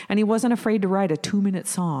musicians. And he wasn't afraid to write a 2-minute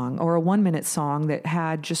song or a 1-minute song that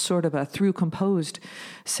had just sort of a through composed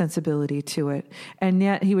sensibility to it. And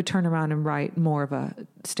yet he would turn around and write more of a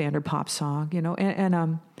standard pop song,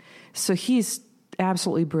 so he's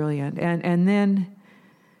absolutely brilliant. And then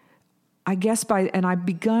I guess I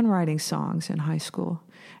begun writing songs in high school.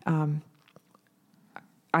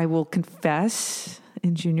 I will confess,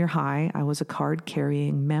 in junior high, I was a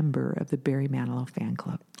card-carrying member of the Barry Manilow fan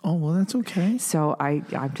club. Oh, well, that's okay. So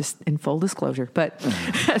I'm just in full disclosure. But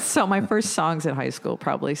so my first songs in high school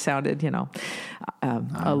probably sounded, a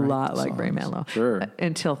lot like Barry Manilow. Sure.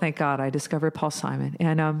 Until, thank God, I discovered Paul Simon.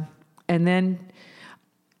 And then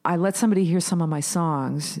I let somebody hear some of my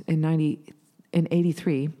songs in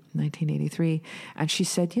 1983, and she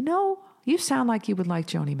said, you sound like you would like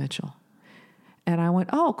Joni Mitchell. And I went,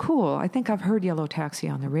 oh, cool. I think I've heard Yellow Taxi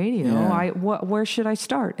on the radio. Yeah. Where should I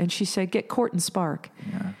start? And she said, get Court and Spark.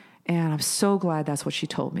 Yeah. And I'm so glad that's what she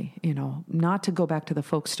told me, not to go back to the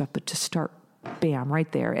folk stuff, but to start, bam,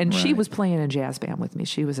 right there. And she was playing in a jazz band with me.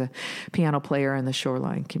 She was a piano player in the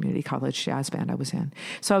Shoreline Community College jazz band I was in.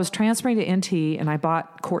 So I was transferring to NT, and I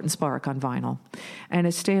bought Court and Spark on vinyl. And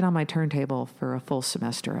it stayed on my turntable for a full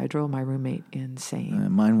semester. I drove my roommate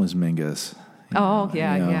insane. Mine was Mingus.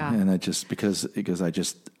 Yeah. And I just because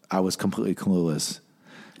I was completely clueless.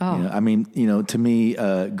 Oh. To me,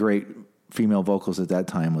 great female vocals at that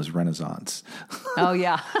time was Renaissance. Oh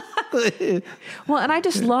yeah. Well, and I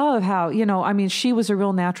just love how, she was a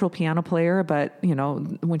real natural piano player, but,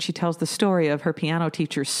 when she tells the story of her piano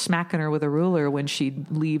teacher smacking her with a ruler when she'd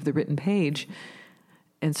leave the written page.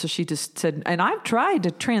 And so she just said, and I've tried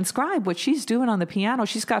to transcribe what she's doing on the piano.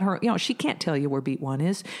 She's got her, she can't tell you where beat 1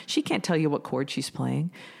 is. She can't tell you what chord she's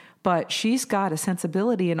playing. But she's got a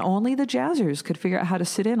sensibility, and only the jazzers could figure out how to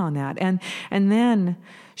sit in on that. And then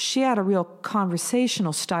she had a real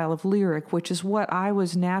conversational style of lyric, which is what I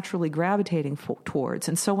was naturally gravitating towards.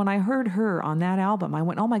 And so when I heard her on that album, I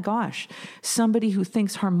went, oh my gosh, somebody who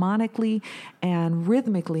thinks harmonically and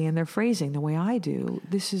rhythmically in their phrasing the way I do.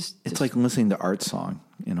 It's like listening to art song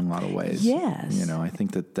in a lot of ways. Yes. I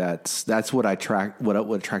think that's what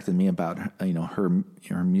what attracted me about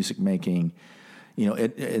her music making.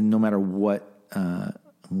 No matter what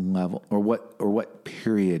level or what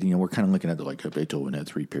period, we're kind of looking at Beethoven had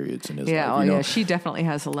 3 periods in his life. Yeah, she definitely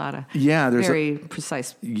has a lot of very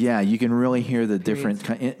precise. Yeah, you can really hear the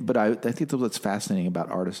different but I think that's what's fascinating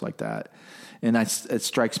about artists like that. And it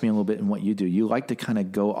strikes me a little bit in what you do. You like to kind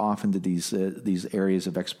of go off into these areas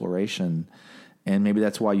of exploration And maybe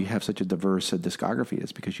that's why you have such a diverse discography,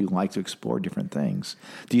 is because you like to explore different things.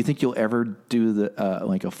 Do you think you'll ever do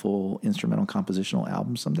like a full instrumental compositional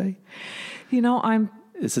album someday?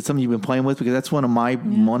 Is it something you've been playing with? Because that's one of my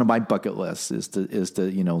bucket lists is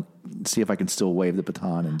to see if I can still wave the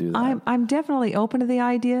baton and do that. I'm definitely open to the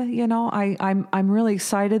idea. I'm really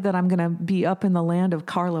excited that I'm going to be up in the land of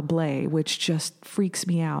Carla Bley, which just freaks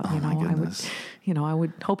me out. Oh my goodness. I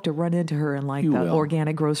would hope to run into her in the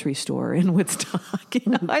organic grocery store in Woodstock.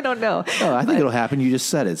 I don't know. Oh, I think it'll happen. You just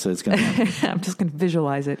said it, so it's going to happen. I'm just going to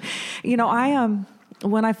visualize it.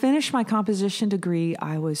 When I finished my composition degree,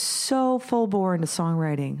 I was so full bore into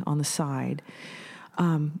songwriting on the side.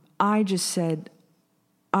 I just said,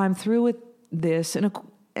 I'm through with this.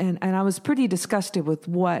 And I was pretty disgusted with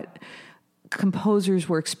what composers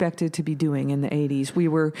were expected to be doing in the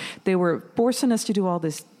 80s. They were forcing us to do all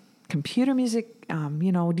this computer music,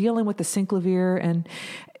 dealing with the synclavier, and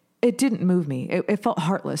it didn't move me. It felt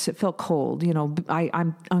heartless. It felt cold.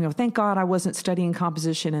 Thank God I wasn't studying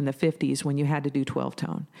composition in the 50s when you had to do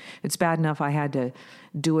 12-tone. It's bad enough I had to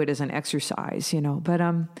do it as an exercise, But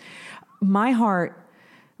my heart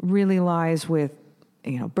really lies with,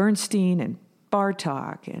 Bernstein and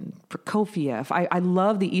Bartók and Prokofiev. I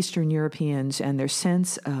love the Eastern Europeans and their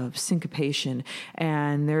sense of syncopation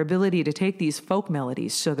and their ability to take these folk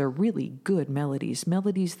melodies, so they're really good melodies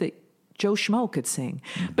that Joe Schmo could sing,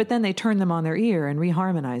 but then they turn them on their ear and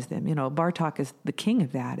reharmonize them. Bartók is the king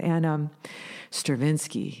of that, and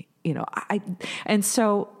Stravinsky. And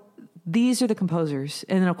so these are the composers,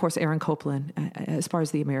 and then of course Aaron Copland. As far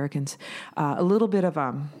as the Americans, a little bit of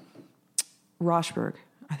Rochberg.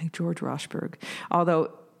 I think George Rochberg,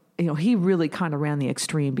 although he really kind of ran the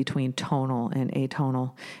extreme between tonal and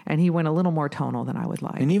atonal, and he went a little more tonal than I would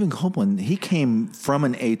like. And even Copland, he came from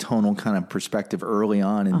an atonal kind of perspective early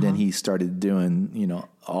on, and then he started doing,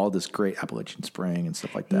 all this great Appalachian Spring and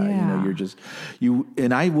stuff like that. Yeah.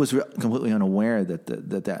 And I was completely unaware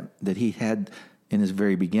that he had, in his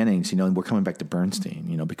very beginnings, we're coming back to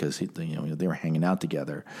Bernstein, because they were hanging out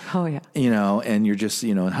together. Oh yeah. And you're just,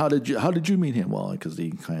 how did you meet him? Well, because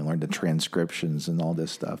he kind of learned the transcriptions and all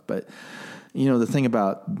this stuff. But the thing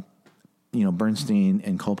about Bernstein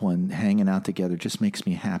and Copland hanging out together just makes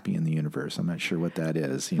me happy in the universe. I'm not sure what that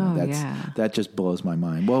is. That just blows my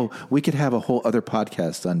mind. Well, we could have a whole other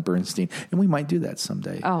podcast on Bernstein, and we might do that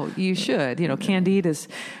someday. Oh, you should. Candide is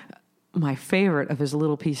my favorite of his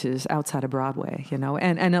little pieces outside of Broadway,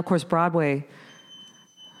 and of course Broadway,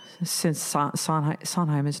 since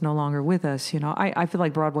Sondheim is no longer with us, I feel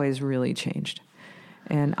like Broadway has really changed,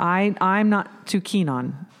 and I'm not too keen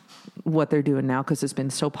on what they're doing now because it's been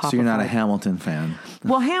so popular. So you're not a Hamilton fan?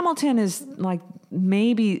 Well, Hamilton is like,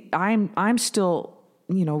 maybe I'm still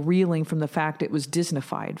reeling from the fact it was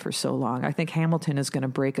Disneyfied for so long. I think Hamilton is going to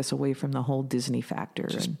break us away from the whole Disney factor.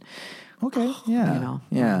 Okay. Yeah.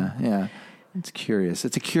 Yeah. It's curious.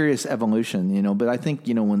 It's a curious evolution, but I think,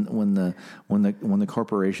 when the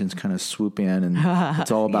corporations kind of swoop in and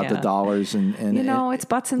it's all about the dollars and it's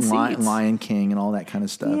butts and seats, Lion King and all that kind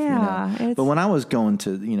of stuff. Yeah. But when I was going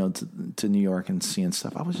to New York and seeing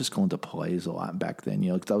stuff, I was just going to plays a lot back then,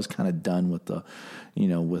 because I was kind of done with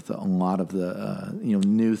with a lot of the,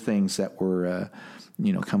 new things that were,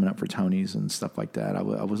 coming up for Tonys and stuff like that. I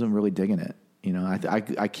wasn't really digging it.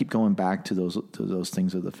 I keep going back to those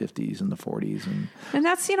things of the 50s and the 40s, and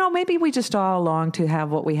that's maybe we just all long to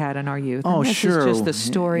have what we had in our youth. Oh, and this sure, is just the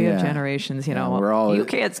story of generations. We're all, you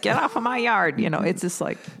kids, get off of my yard. It's just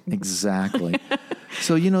like exactly.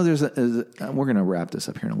 So there's we're going to wrap this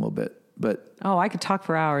up here in a little bit, but I could talk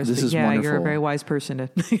for hours. This is wonderful. You're a very wise person to.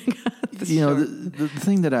 The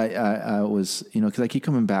thing that I was because I keep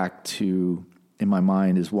coming back to in my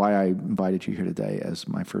mind is why I invited you here today as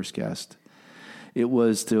my first guest. It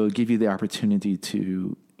was to give you the opportunity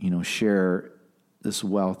to, share this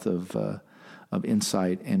wealth of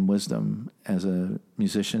insight and wisdom as a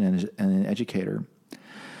musician and an educator.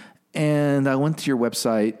 And I went to your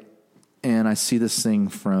website and I see this thing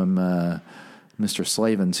from Mr.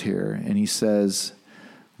 Slavens here, and he says,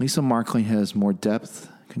 Lisa Markley has more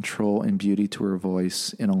depth, control, and beauty to her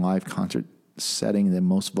voice in a live concert setting than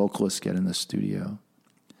most vocalists get in the studio.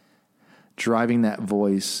 Driving that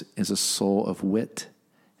voice is a soul of wit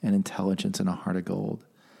and intelligence and a heart of gold.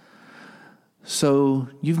 So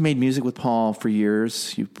you've made music with Paul for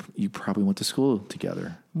years. You probably went to school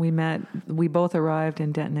together. We met. We both arrived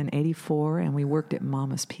in Denton in '84, and we worked at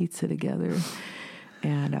Mama's Pizza together.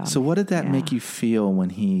 And so, what did that make you feel when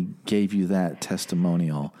he gave you that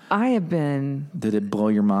testimonial? Did it blow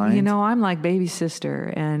your mind? I'm like baby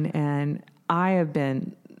sister, and I have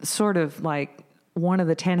been sort of like one of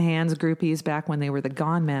the 10 Hands groupies back when they were the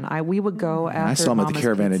Gone Men. We would go after I saw them at the Mama's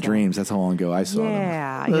Caravan Pizza. of Dreams. That's how long ago I saw them.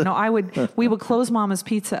 Yeah, we would close Mama's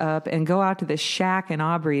Pizza up and go out to this shack in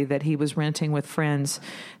Aubrey that he was renting with friends.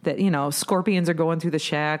 That scorpions are going through the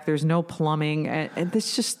shack. There's no plumbing, and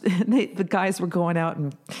it's just the guys were going out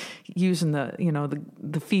and using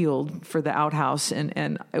the field for the outhouse,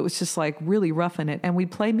 and it was just like really roughing it. And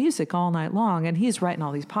we'd play music all night long, and he's writing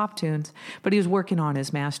all these pop tunes, but he was working on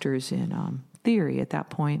his master's in theory at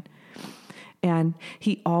that point. And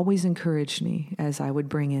he always encouraged me as I would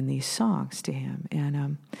bring in these songs to him.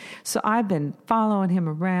 And so I've been following him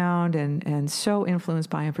around and so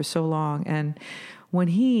influenced by him for so long. And when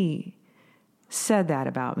he said that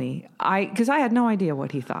about me, because I had no idea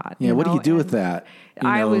what he thought. Yeah, what do you do with that?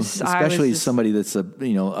 Especially somebody that's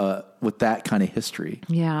with that kind of history.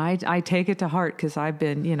 Yeah, I take it to heart because I've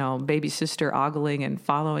been, baby sister ogling and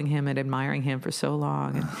following him and admiring him for so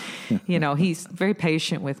long. And, he's very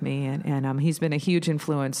patient with me, and he's been a huge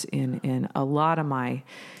influence in a lot of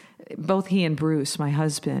both he and Bruce, my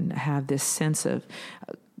husband, have this sense of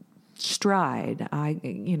stride.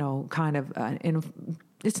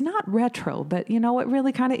 It's not retro, but it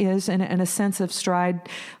really kind of is in a sense of stride.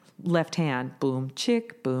 Left hand, boom,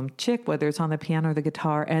 chick, whether it's on the piano or the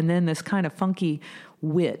guitar, and then this kind of funky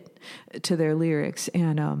wit to their lyrics.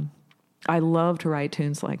 And I love to write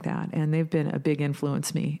tunes like that, and they've been a big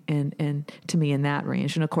influence to me in that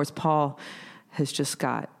range. And of course, Paul has just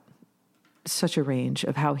got such a range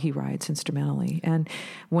of how he writes instrumentally. And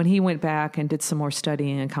when he went back and did some more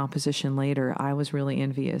studying and composition later, I was really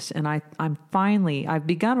envious. And I've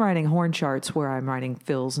begun writing horn charts where I'm writing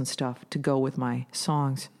fills and stuff to go with my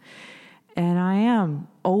songs. And I am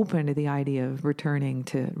open to the idea of returning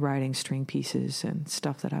to writing string pieces and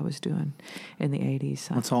stuff that I was doing in the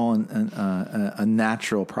 80s. It's all a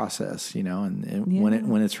natural process, and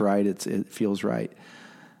when it's right, it feels right.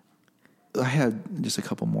 I have just a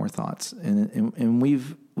couple more thoughts, and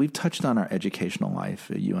we've touched on our educational life,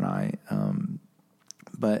 you and I,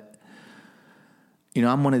 but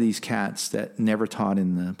I'm one of these cats that never taught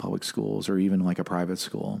in the public schools or even like a private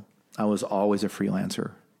school. I was always a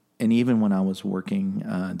freelancer, and even when I was working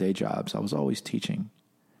day jobs, I was always teaching,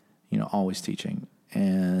 always teaching,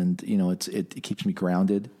 and it keeps me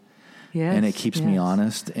grounded, and it keeps me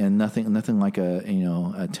honest, and nothing like a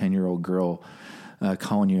 10-year-old girl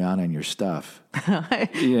calling you out on your stuff.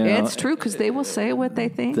 It's true, because they will say what they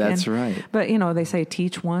think. That's right. But, they say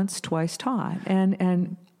teach once, twice taught.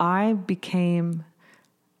 And I became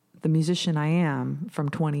the musician I am from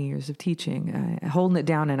 20 years of teaching. Holding it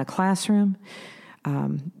down in a classroom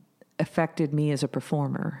affected me as a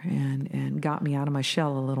performer and got me out of my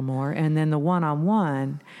shell a little more. And then the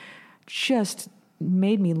one-on-one just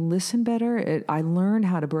made me listen better. I learned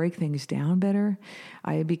how to break things down better.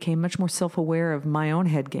 I became much more self-aware of my own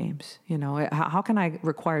head games. How can I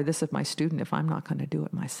require this of my student if I'm not going to do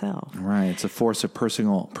it myself? Right. It's a force of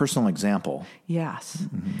personal example. Yes.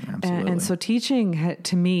 Mm-hmm, absolutely. And so teaching,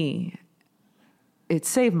 to me, it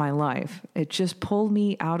saved my life. It just pulled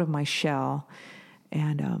me out of my shell.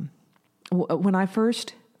 And when I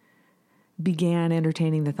first began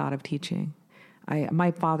entertaining the thought of teaching,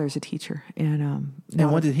 my father's a teacher, and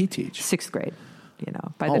what did he teach? 6th grade.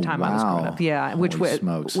 By the time I was growing up,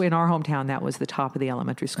 Smokes. In our hometown, that was the top of the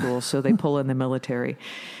elementary school. So they pull in the military.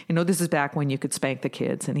 This is back when you could spank the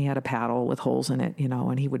kids, and he had a paddle with holes in it.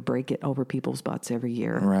 And he would break it over people's butts every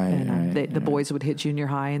year. Right. And the boys would hit junior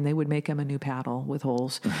high, and they would make him a new paddle with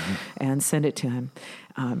holes, and send it to him.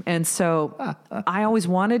 And so I always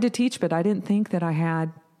wanted to teach, but I didn't think that I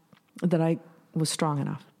was strong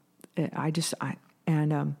enough.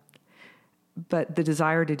 But the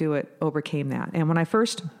desire to do it overcame that. And when I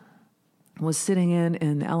first was sitting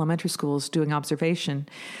in the elementary schools doing observation,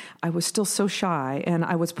 I was still so shy, and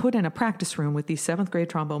I was put in a practice room with these 7th grade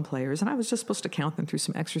trombone players, and I was just supposed to count them through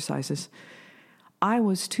some exercises. I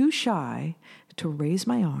was too shy to raise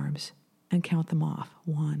my arms and count them off.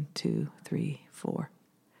 1, 2, 3, 4.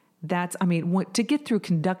 To get through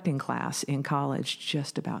conducting class in college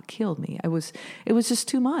just about killed me. It was just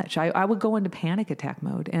too much. I would go into panic attack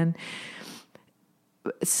mode. And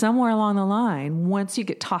somewhere along the line, once you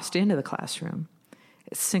get tossed into the classroom,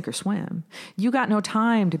 it's sink or swim. You got no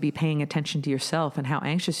time to be paying attention to yourself and how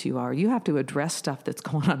anxious you are. You have to address stuff that's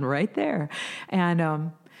going on right there.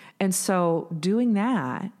 And so doing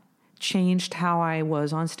that changed how I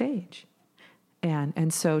was on stage.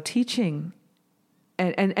 And so teaching...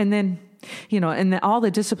 And then, and all the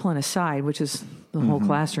discipline aside, which is the whole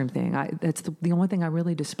classroom thing. That's the only thing I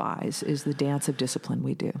really despise is the dance of discipline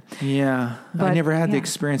we do. Yeah. But, I never had to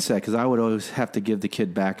experience that because I would always have to give the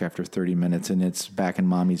kid back after 30 minutes and it's back in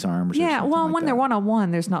mommy's arms. Yeah, or something well, like when that. they're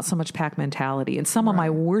one-on-one, there's not so much pack mentality. And some of my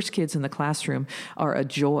worst kids in the classroom are a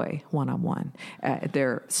joy one-on-one.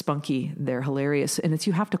 They're spunky, they're hilarious. And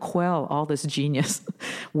you have to quell all this genius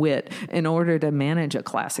wit in order to manage a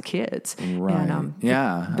class of kids. Right. And,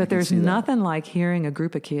 yeah. But there's nothing like hearing a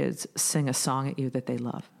group of kids sing a song at you that they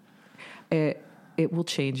love. It will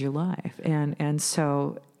change your life. And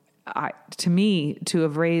so to me, to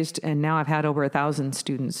have raised, and now I've had over 1,000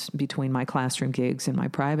 students between my classroom gigs and my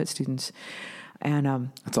private students. And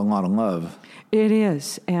it's a lot of love. It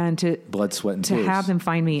is. And to blood, sweat, and to tears. have them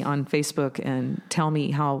find me on Facebook and tell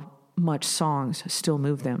me how much songs still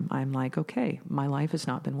move them, I'm like, okay, my life has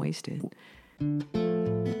not been wasted.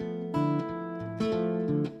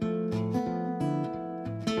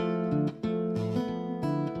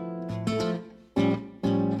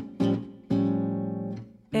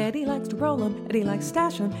 Eddie likes to roll 'em, Eddie likes to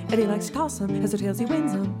stash 'em, Eddie likes to toss 'em, as the tails he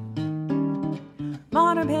wins 'em.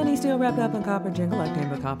 Modern penny still wrapped up in copper, jingle like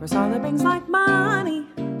timber copper, solid rings like money.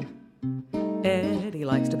 Eddie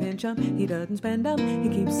likes to pinch 'em, he doesn't spend 'em, he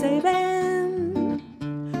keeps saving.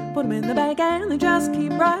 Put 'em in the bank and they just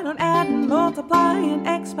keep right on adding, multiplying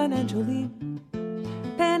exponentially.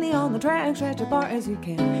 Penny on the track, stretch as far as you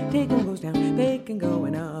can. Taking goes down, bacon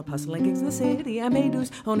going up, hustling gigs in the city. I may do,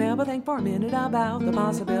 I'll never think for a minute about the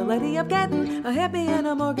possibility of getting a hippie and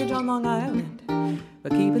a mortgage on Long Island.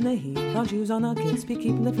 But keeping the heat, on shoes on the kids, be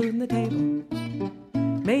keeping the food on the table.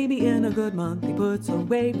 Maybe in a good month he puts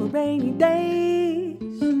away for rainy days.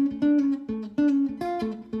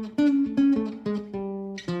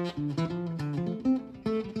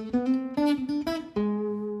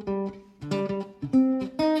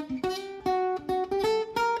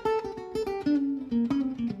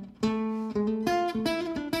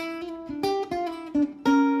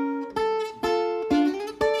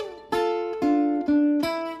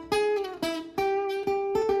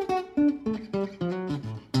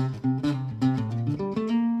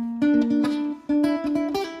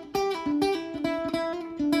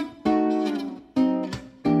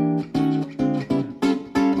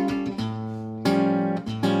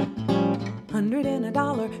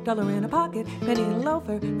 $1 in a pocket, penny in a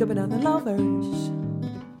loafer, good but nothing loafers.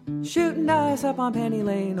 Shooting dice up on Penny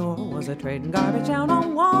Lane, or was it trading garbage down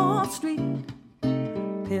on Wall Street?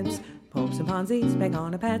 Pimps, popes and Ponzi's, beg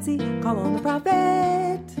on a patsy, call on the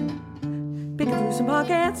prophet. Picking through some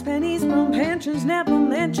pockets, pennies from pensions, never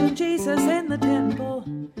mention Jesus in the temple.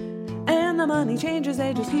 And the money changers,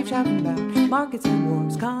 they just keep shouting about markets and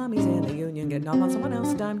wars, commies in the union, getting off on someone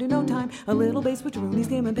else's dime, do no time. A little base with Rooney,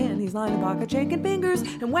 skimming pennies, lining pocket, shaking fingers,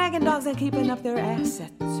 and wagging dogs and keeping up their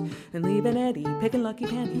assets. And leaving Eddie picking lucky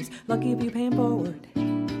pennies, lucky if you pay him forward.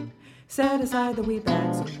 Set aside the wheat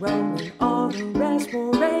bags and rolling all the rest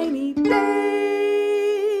for rainy days.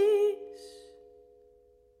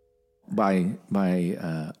 By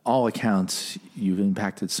all accounts, you've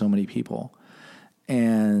impacted so many people.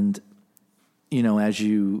 And you know, as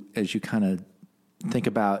you kind of think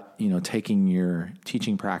about, you know, taking your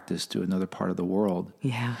teaching practice to another part of the world.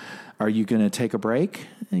 Yeah. Are you going to take a break?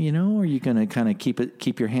 You know, are you going to kind of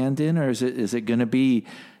keep your hand in, or is it going to be,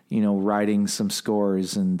 you know, writing some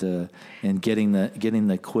scores and getting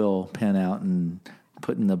the quill pen out and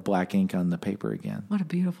putting the black ink on the paper again? What a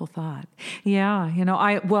beautiful thought. Yeah, you know,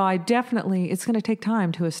 I definitely, it's going to take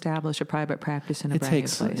time to establish a private practice in a brand new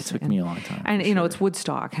place. It took me a long time. And, you know, it's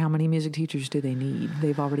Woodstock. How many music teachers do they need?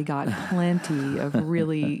 They've already got plenty of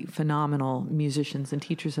really phenomenal musicians and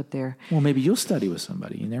teachers up there. Well, maybe you'll study with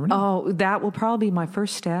somebody. You never know. Oh, that will probably be my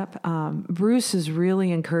first step. Bruce is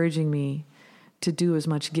really encouraging me to do as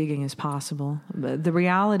much gigging as possible. The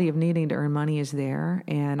reality of needing to earn money is there,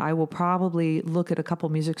 and I will probably look at a couple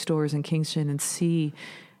music stores in Kingston and see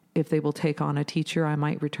if they will take on a teacher. I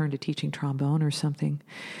might return to teaching trombone or something.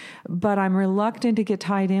 But I'm reluctant to get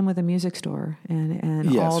tied in with a music store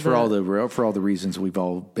and yes, for all the reasons we've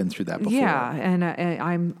all been through that before. Yeah, and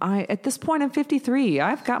I at this point I'm 53.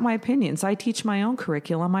 I've got my opinions. I teach my own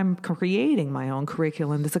curriculum. I'm creating my own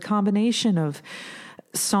curriculum. It's a combination of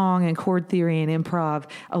song and chord theory and improv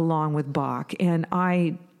along with Bach, and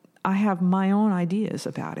I have my own ideas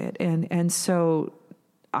about it, and so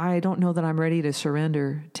I don't know that I'm ready to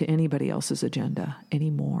surrender to anybody else's agenda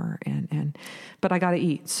anymore, but I got to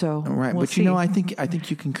eat, so right. We'll but see. You know, I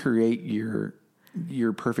think you can create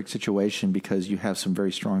your perfect situation because you have some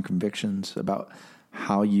very strong convictions about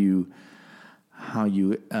how you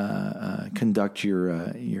conduct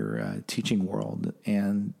your teaching world.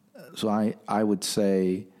 And so I would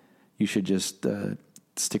say you should just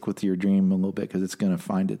stick with your dream a little bit, because it's going to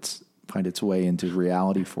find its way into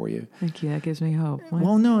reality for you. Thank you. That gives me hope.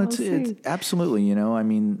 Well, no, it's absolutely, you know, I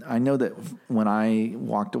mean, I know that when I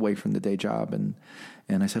walked away from the day job and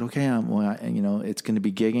I said, okay, you know, it's going to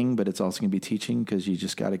be gigging, but it's also going to be teaching, because you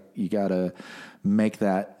just got to make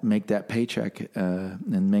that paycheck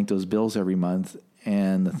and make those bills every month.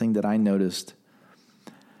 And the thing that I noticed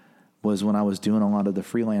was when I was doing a lot of the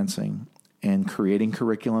freelancing and creating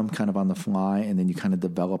curriculum kind of on the fly, and then you kind of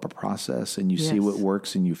develop a process and you see what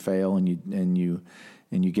works and you fail and you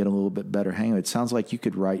get a little bit better hang of it. It sounds like you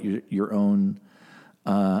could write your own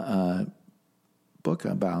book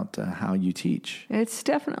about how you teach. It's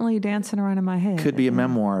definitely dancing around in my head. Could be a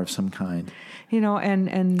memoir of some kind. You know,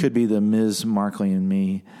 and could be the Ms. Markley and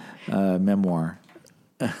Me memoir.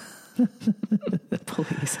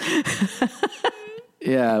 Please.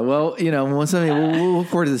 Yeah, well, you know, we'll look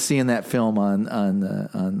forward to seeing that film on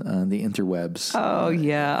the interwebs. Oh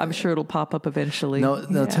yeah, I'm sure it'll pop up eventually.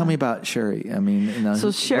 No, tell me about Sherry. I mean,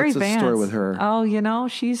 so Sherry what's Vance. The story with her? Oh, you know,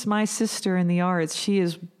 she's my sister in the arts. She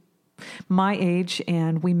is my age,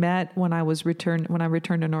 and we met when I returned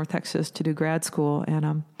to North Texas to do grad school,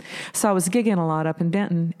 and so I was gigging a lot up in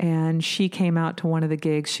Denton, and she came out to one of the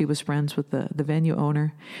gigs. She was friends with the venue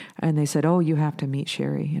owner, and they said, "Oh, you have to meet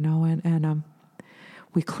Sherry," you know, and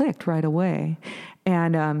we clicked right away,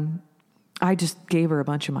 and I just gave her a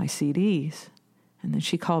bunch of my CDs. And then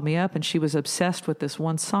she called me up, and she was obsessed with this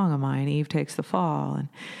one song of mine, Eve Takes the Fall.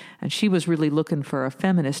 And she was really looking for a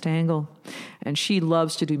feminist angle. And she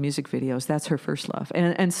loves to do music videos. That's her first love.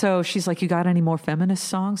 And so she's like, you got any more feminist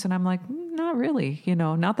songs? And I'm like, not really. You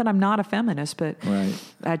know, not that I'm not a feminist, but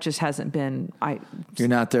that just hasn't been... You're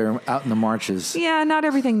not there out in the marches. Yeah, not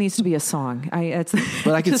everything needs to be a song.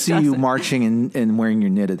 But I could see you marching and wearing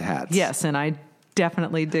your knitted hats. Yes, and I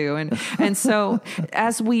definitely do. And so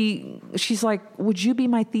she's like, would you be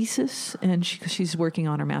my thesis? And she's working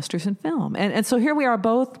on her master's in film. And so here we are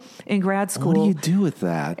both in grad school. What do you do with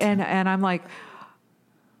that? And I'm like,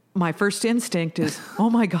 my first instinct is, oh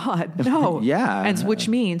my God, no. Yeah. And which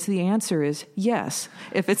means the answer is yes.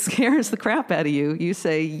 If it scares the crap out of you, you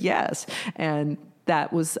say yes. And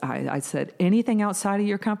that was, I said, anything outside of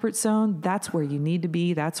your comfort zone, that's where you need to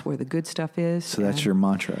be. That's where the good stuff is. So that's your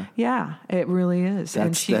mantra. Yeah, it really is.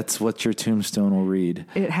 That's what your tombstone will read.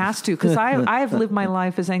 It has to, because I've lived my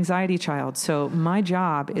life as anxiety child. So my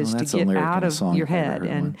job is to get out of your head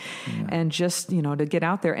and just, you know, to get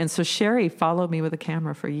out there. And so Sherry followed me with a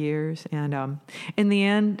camera for years. And in the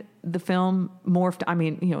end, the film morphed. I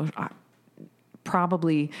mean, you know,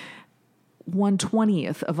 probably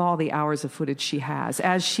 1/20th of all the hours of footage she has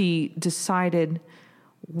as she decided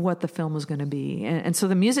what the film was going to be. And so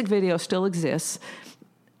the music video still exists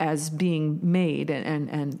as being made,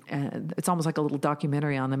 and it's almost like a little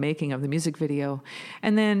documentary on the making of the music video.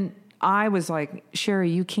 And then I was like, Sherry,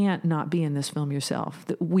 you can't not be in this film yourself.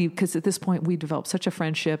 Because at this point we developed such a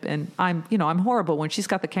friendship, and I'm horrible when she's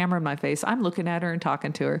got the camera in my face. I'm looking at her and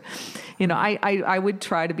talking to her. You know, I would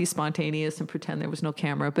try to be spontaneous and pretend there was no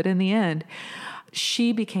camera, but in the end,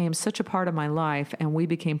 she became such a part of my life, and we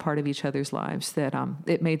became part of each other's lives that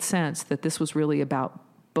it made sense that this was really about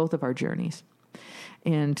both of our journeys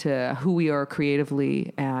into who we are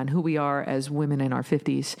creatively and who we are as women in our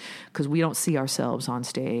 50s, because we don't see ourselves on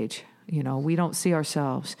stage. You know, we don't see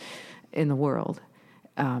ourselves in the world,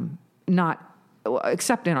 not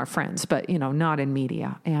except in our friends, but, you know, not in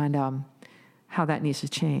media, and how that needs to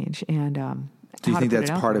change. And do you think that's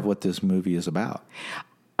part of what this movie is about?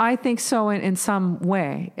 I think so, in some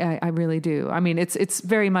way. I really do. I mean, it's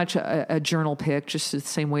very much a journal pick, just the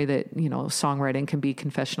same way that, you know, songwriting can be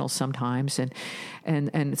confessional sometimes,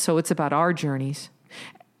 and so it's about our journeys.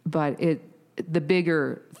 But the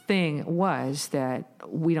bigger thing was that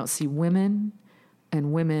we don't see women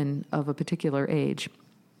and women of a particular age,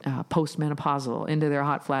 postmenopausal, into their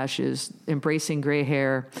hot flashes, embracing gray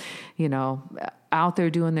hair, you know, out there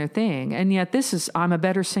doing their thing. And yet I'm a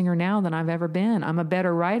better singer now than I've ever been. I'm a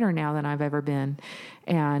better writer now than I've ever been.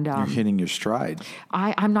 And you're hitting your stride.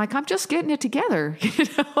 I'm just getting it together, you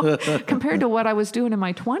know, compared to what I was doing in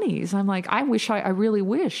my 20s. I'm like, I really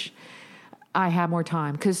wish I had more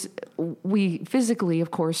time, because we physically,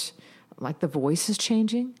 of course, like the voice is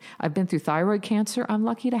changing. I've been through thyroid cancer. I'm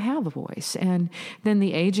lucky to have a voice. And then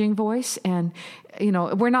the aging voice. And, you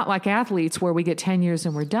know, we're not like athletes where we get 10 years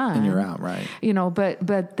and we're done. And you're out, right. You know,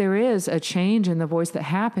 but there is a change in the voice that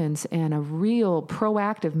happens, and a real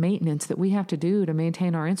proactive maintenance that we have to do to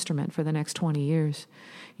maintain our instrument for the next 20 years.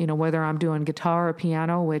 You know, whether I'm doing guitar or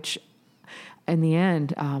piano, which in the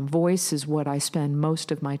end, voice is what I spend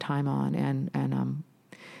most of my time on. And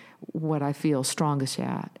what I feel strongest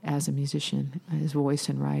at as a musician, is voice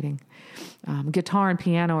and writing. Guitar and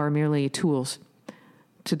piano are merely tools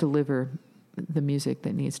to deliver the music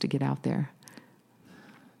that needs to get out there.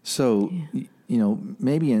 So,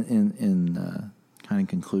 maybe in kind of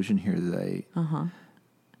conclusion here today,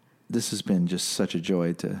 this has been just such a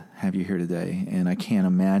joy to have you here today, and I can't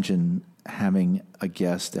imagine having a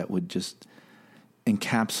guest that would just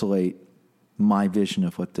encapsulate my vision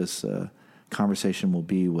of what this conversation will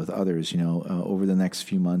be with others. Over the next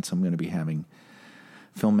few months, I'm going to be having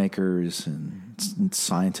filmmakers and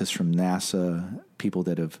scientists from NASA, people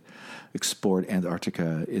that have explored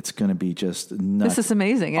Antarctica. It's going to be just nuts. This is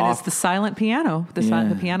amazing. And it's the silent piano.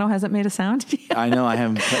 The piano hasn't made a sound yet. I know. I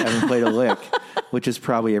haven't played a lick, which is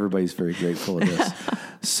probably everybody's very grateful of this.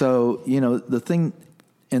 So, the thing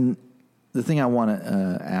I want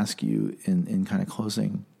to ask you in kind of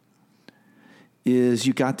closing is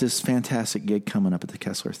you got this fantastic gig coming up at the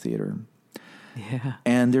Kessler Theater. Yeah.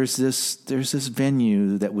 And there's this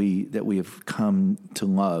venue that we have come to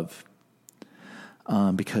love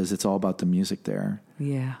because it's all about the music there.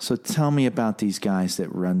 Yeah. So tell me about these guys that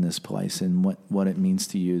run this place and what it means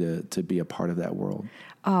to you to be a part of that world.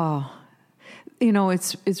 Oh,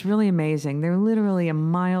 it's really amazing. They're literally a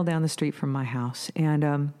mile down the street from my house.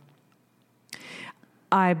 And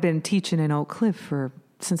I've been teaching in Oak Cliff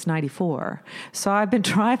since '94. So I've been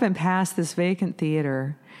driving past this vacant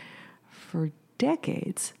theater for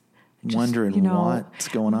decades. Wondering what's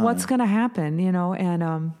going on. What's going to happen,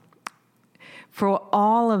 and for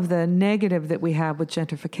all of the negative that we have with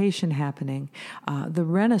gentrification happening, the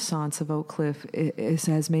renaissance of Oak Cliff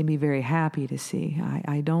has made me very happy to see.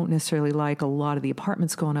 I don't necessarily like a lot of the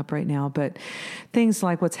apartments going up right now, but things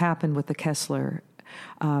like what's happened with the Kessler.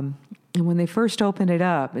 And when they first opened it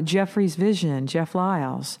up, Jeffrey's vision, Jeff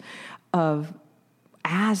Lyles,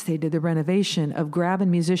 as they did the renovation, of grabbing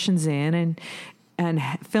musicians in and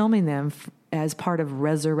filming them as part of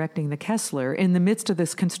resurrecting the Kessler in the midst of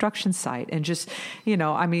this construction site. And just,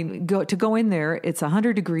 go in there, it's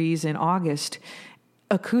 100 degrees in August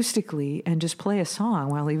acoustically and just play a song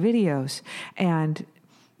while he videos. And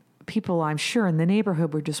people, I'm sure, in the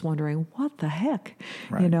neighborhood were just wondering, what the heck?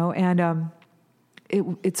 Right. And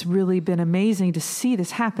it's really been amazing to see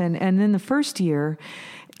this happen. And then the first year,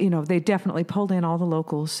 they definitely pulled in all the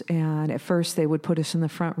locals. And at first they would put us in the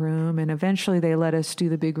front room, and eventually they let us do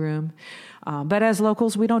the big room. But as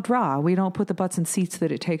locals, we don't draw. We don't put the butts in seats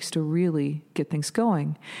that it takes to really get things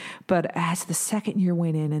going. But as the second year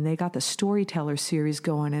went in and they got the Storyteller series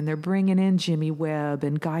going, and they're bringing in Jimmy Webb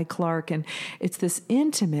and Guy Clark, and it's this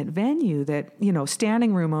intimate venue that,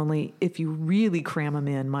 standing room only, if you really cram them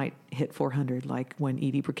in, might hit 400, like when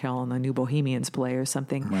Edie Brickell and the New Bohemians play or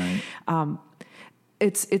something. Right.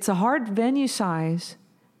 It's a hard venue size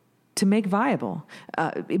to make viable.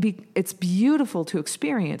 It's beautiful to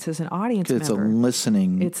experience as an audience member. It's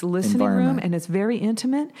a listening room, and it's very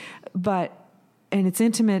intimate, and it's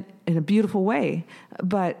intimate in a beautiful way.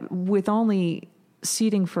 But with only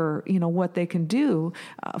seating for what they can do,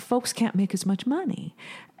 folks can't make as much money,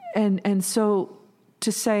 and so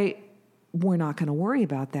to say, we're not going to worry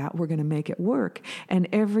about that. We're going to make it work. And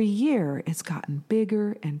every year it's gotten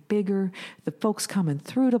bigger and bigger. The folks coming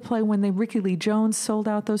through to play, when Ricky Lee Jones sold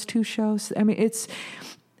out those 2 shows. I mean,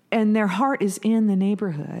 and their heart is in the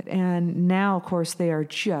neighborhood. And now, of course, they are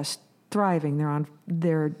just thriving.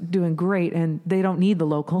 They're doing great, and they don't need the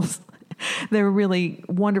locals. They're really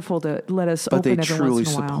wonderful to let us open every once in a while. But they truly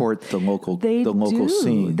support the local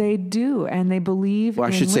scene. They do, and they believe in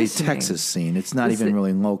I should say listening. Texas scene. It's not even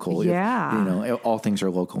really local. Yeah. All things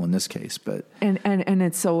are local in this case. But and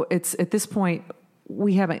it's at this point,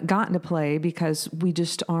 we haven't gotten to play because we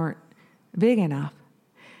just aren't big enough.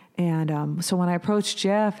 And so when I approached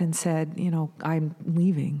Jeff and said, I'm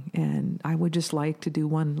leaving and I would just like to do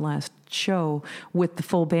one last show with the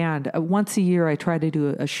full band. Once a year I try to do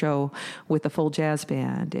a show with a full jazz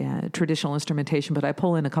band and traditional instrumentation, but I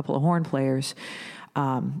pull in a couple of horn players.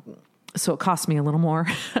 So it costs me a little more,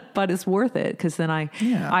 but it's worth it because then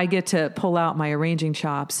I get to pull out my arranging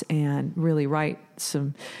chops and really write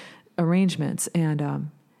some arrangements.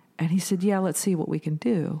 And he said, yeah, let's see what we can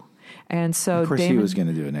do. And so of course Damon, he was going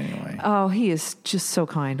to do it anyway. Oh, he is just so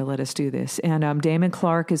kind to let us do this. And Damon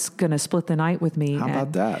Clark is going to split the night with me. How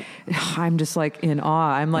about that? I'm just like in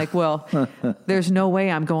awe. I'm like, well, there's no way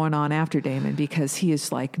I'm going on after Damon because he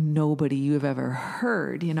is like nobody you've ever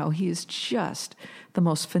heard. He is just the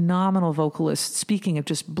most phenomenal vocalist, speaking of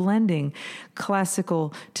just blending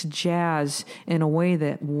classical to jazz in a way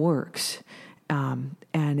that works.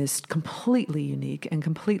 And is completely unique and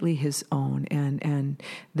completely his own. And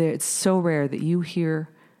it's so rare that you hear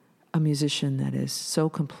a musician that is so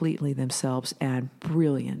completely themselves and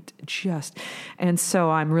brilliant, and so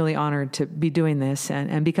I'm really honored to be doing this,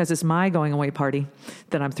 and because it's my going away party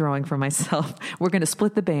that I'm throwing for myself, we're going to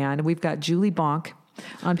split the band. We've got Julie Bonk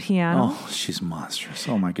on piano. Oh, she's monstrous.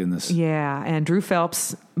 Oh my goodness. Yeah, and Drew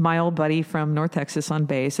Phelps, my old buddy from North Texas, on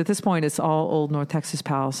bass. At this point, it's all old North Texas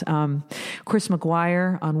pals. Chris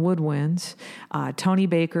McGuire on woodwinds, Tony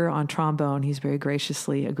Baker on trombone. He's very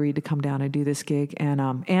graciously agreed to come down and do this gig, and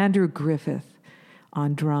Andrew Griffith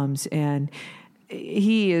on drums, and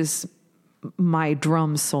he is my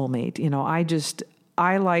drum soulmate. You know,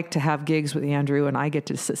 I like to have gigs with Andrew, and I get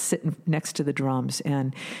to sit next to the drums,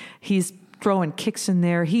 and he's throwing kicks in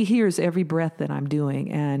there. He hears every breath that I'm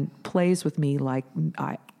doing and plays with me like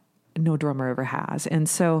no drummer ever has. And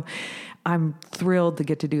so I'm thrilled to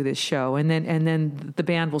get to do this show. And then the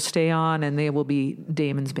band will stay on, and they will be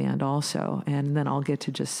Damon's band also. And then I'll get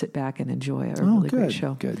to just sit back and enjoy a really great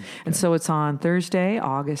show. And so it's on Thursday,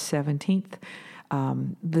 August 17th.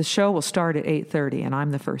 The show will start at 8:30, and I'm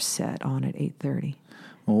the first set on at 8:30.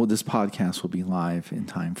 Well, this podcast will be live in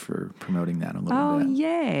time for promoting that a little bit. Oh,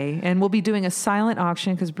 yay. And we'll be doing a silent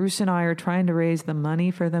auction because Bruce and I are trying to raise the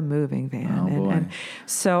money for the moving van. Oh, boy. And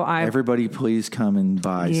so everybody please come and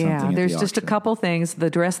buy something at the auction. There's just a couple things.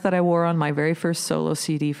 The dress that I wore on my very first solo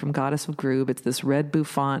CD from Goddess of Groove, it's this red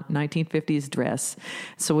bouffant 1950s dress.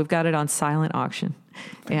 So we've got it on silent auction.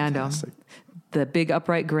 Fantastic. And the big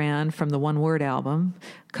upright grand from the One Word album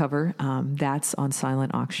cover, that's on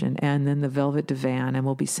silent auction. And then the Velvet Divan, and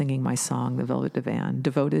we'll be singing my song, The Velvet Divan,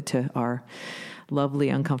 devoted to our lovely,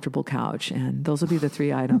 uncomfortable couch. And those will be the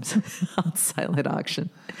three items on silent auction.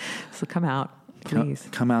 So come out, please.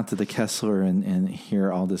 Come out to the Kessler and hear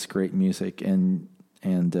all this great music. And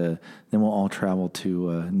then we'll all travel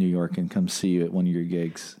to New York and come see you at one of your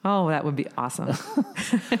gigs. Oh, that would be awesome.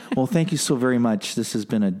 Well, thank you so very much. This has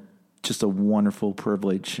been just a wonderful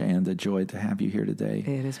privilege and a joy to have you here today.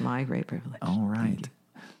 It is my great privilege. All right.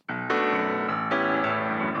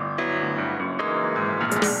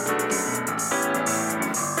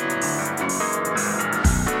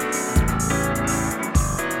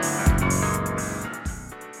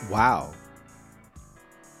 Wow.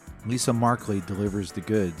 Lisa Markley delivers the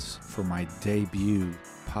goods for my debut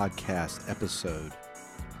podcast episode,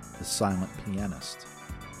 The Silent Pianist.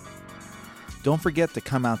 Don't forget to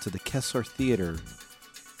come out to the Kessler Theater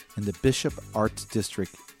in the Bishop Arts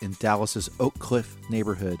District in Dallas's Oak Cliff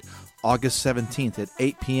neighborhood, August 17th at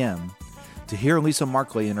 8 p.m. to hear Lisa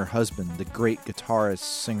Markley and her husband, the great guitarist,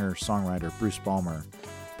 singer, songwriter Bruce Balmer,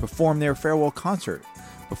 perform their farewell concert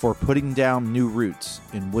before putting down new roots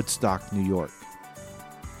in Woodstock, New York.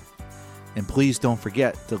 And please don't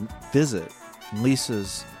forget to visit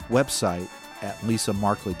Lisa's website at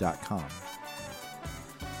lisamarkley.com.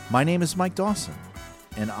 My name is Mike Dawson,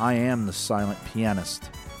 and I am the Silent Pianist.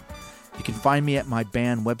 You can find me at my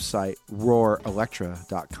band website,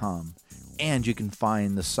 roarelectra.com, and you can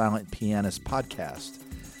find the Silent Pianist podcast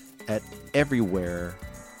at everywhere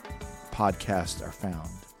podcasts are found.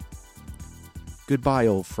 Goodbye,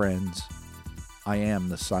 old friends. I am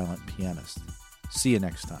the Silent Pianist. See you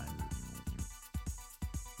next time.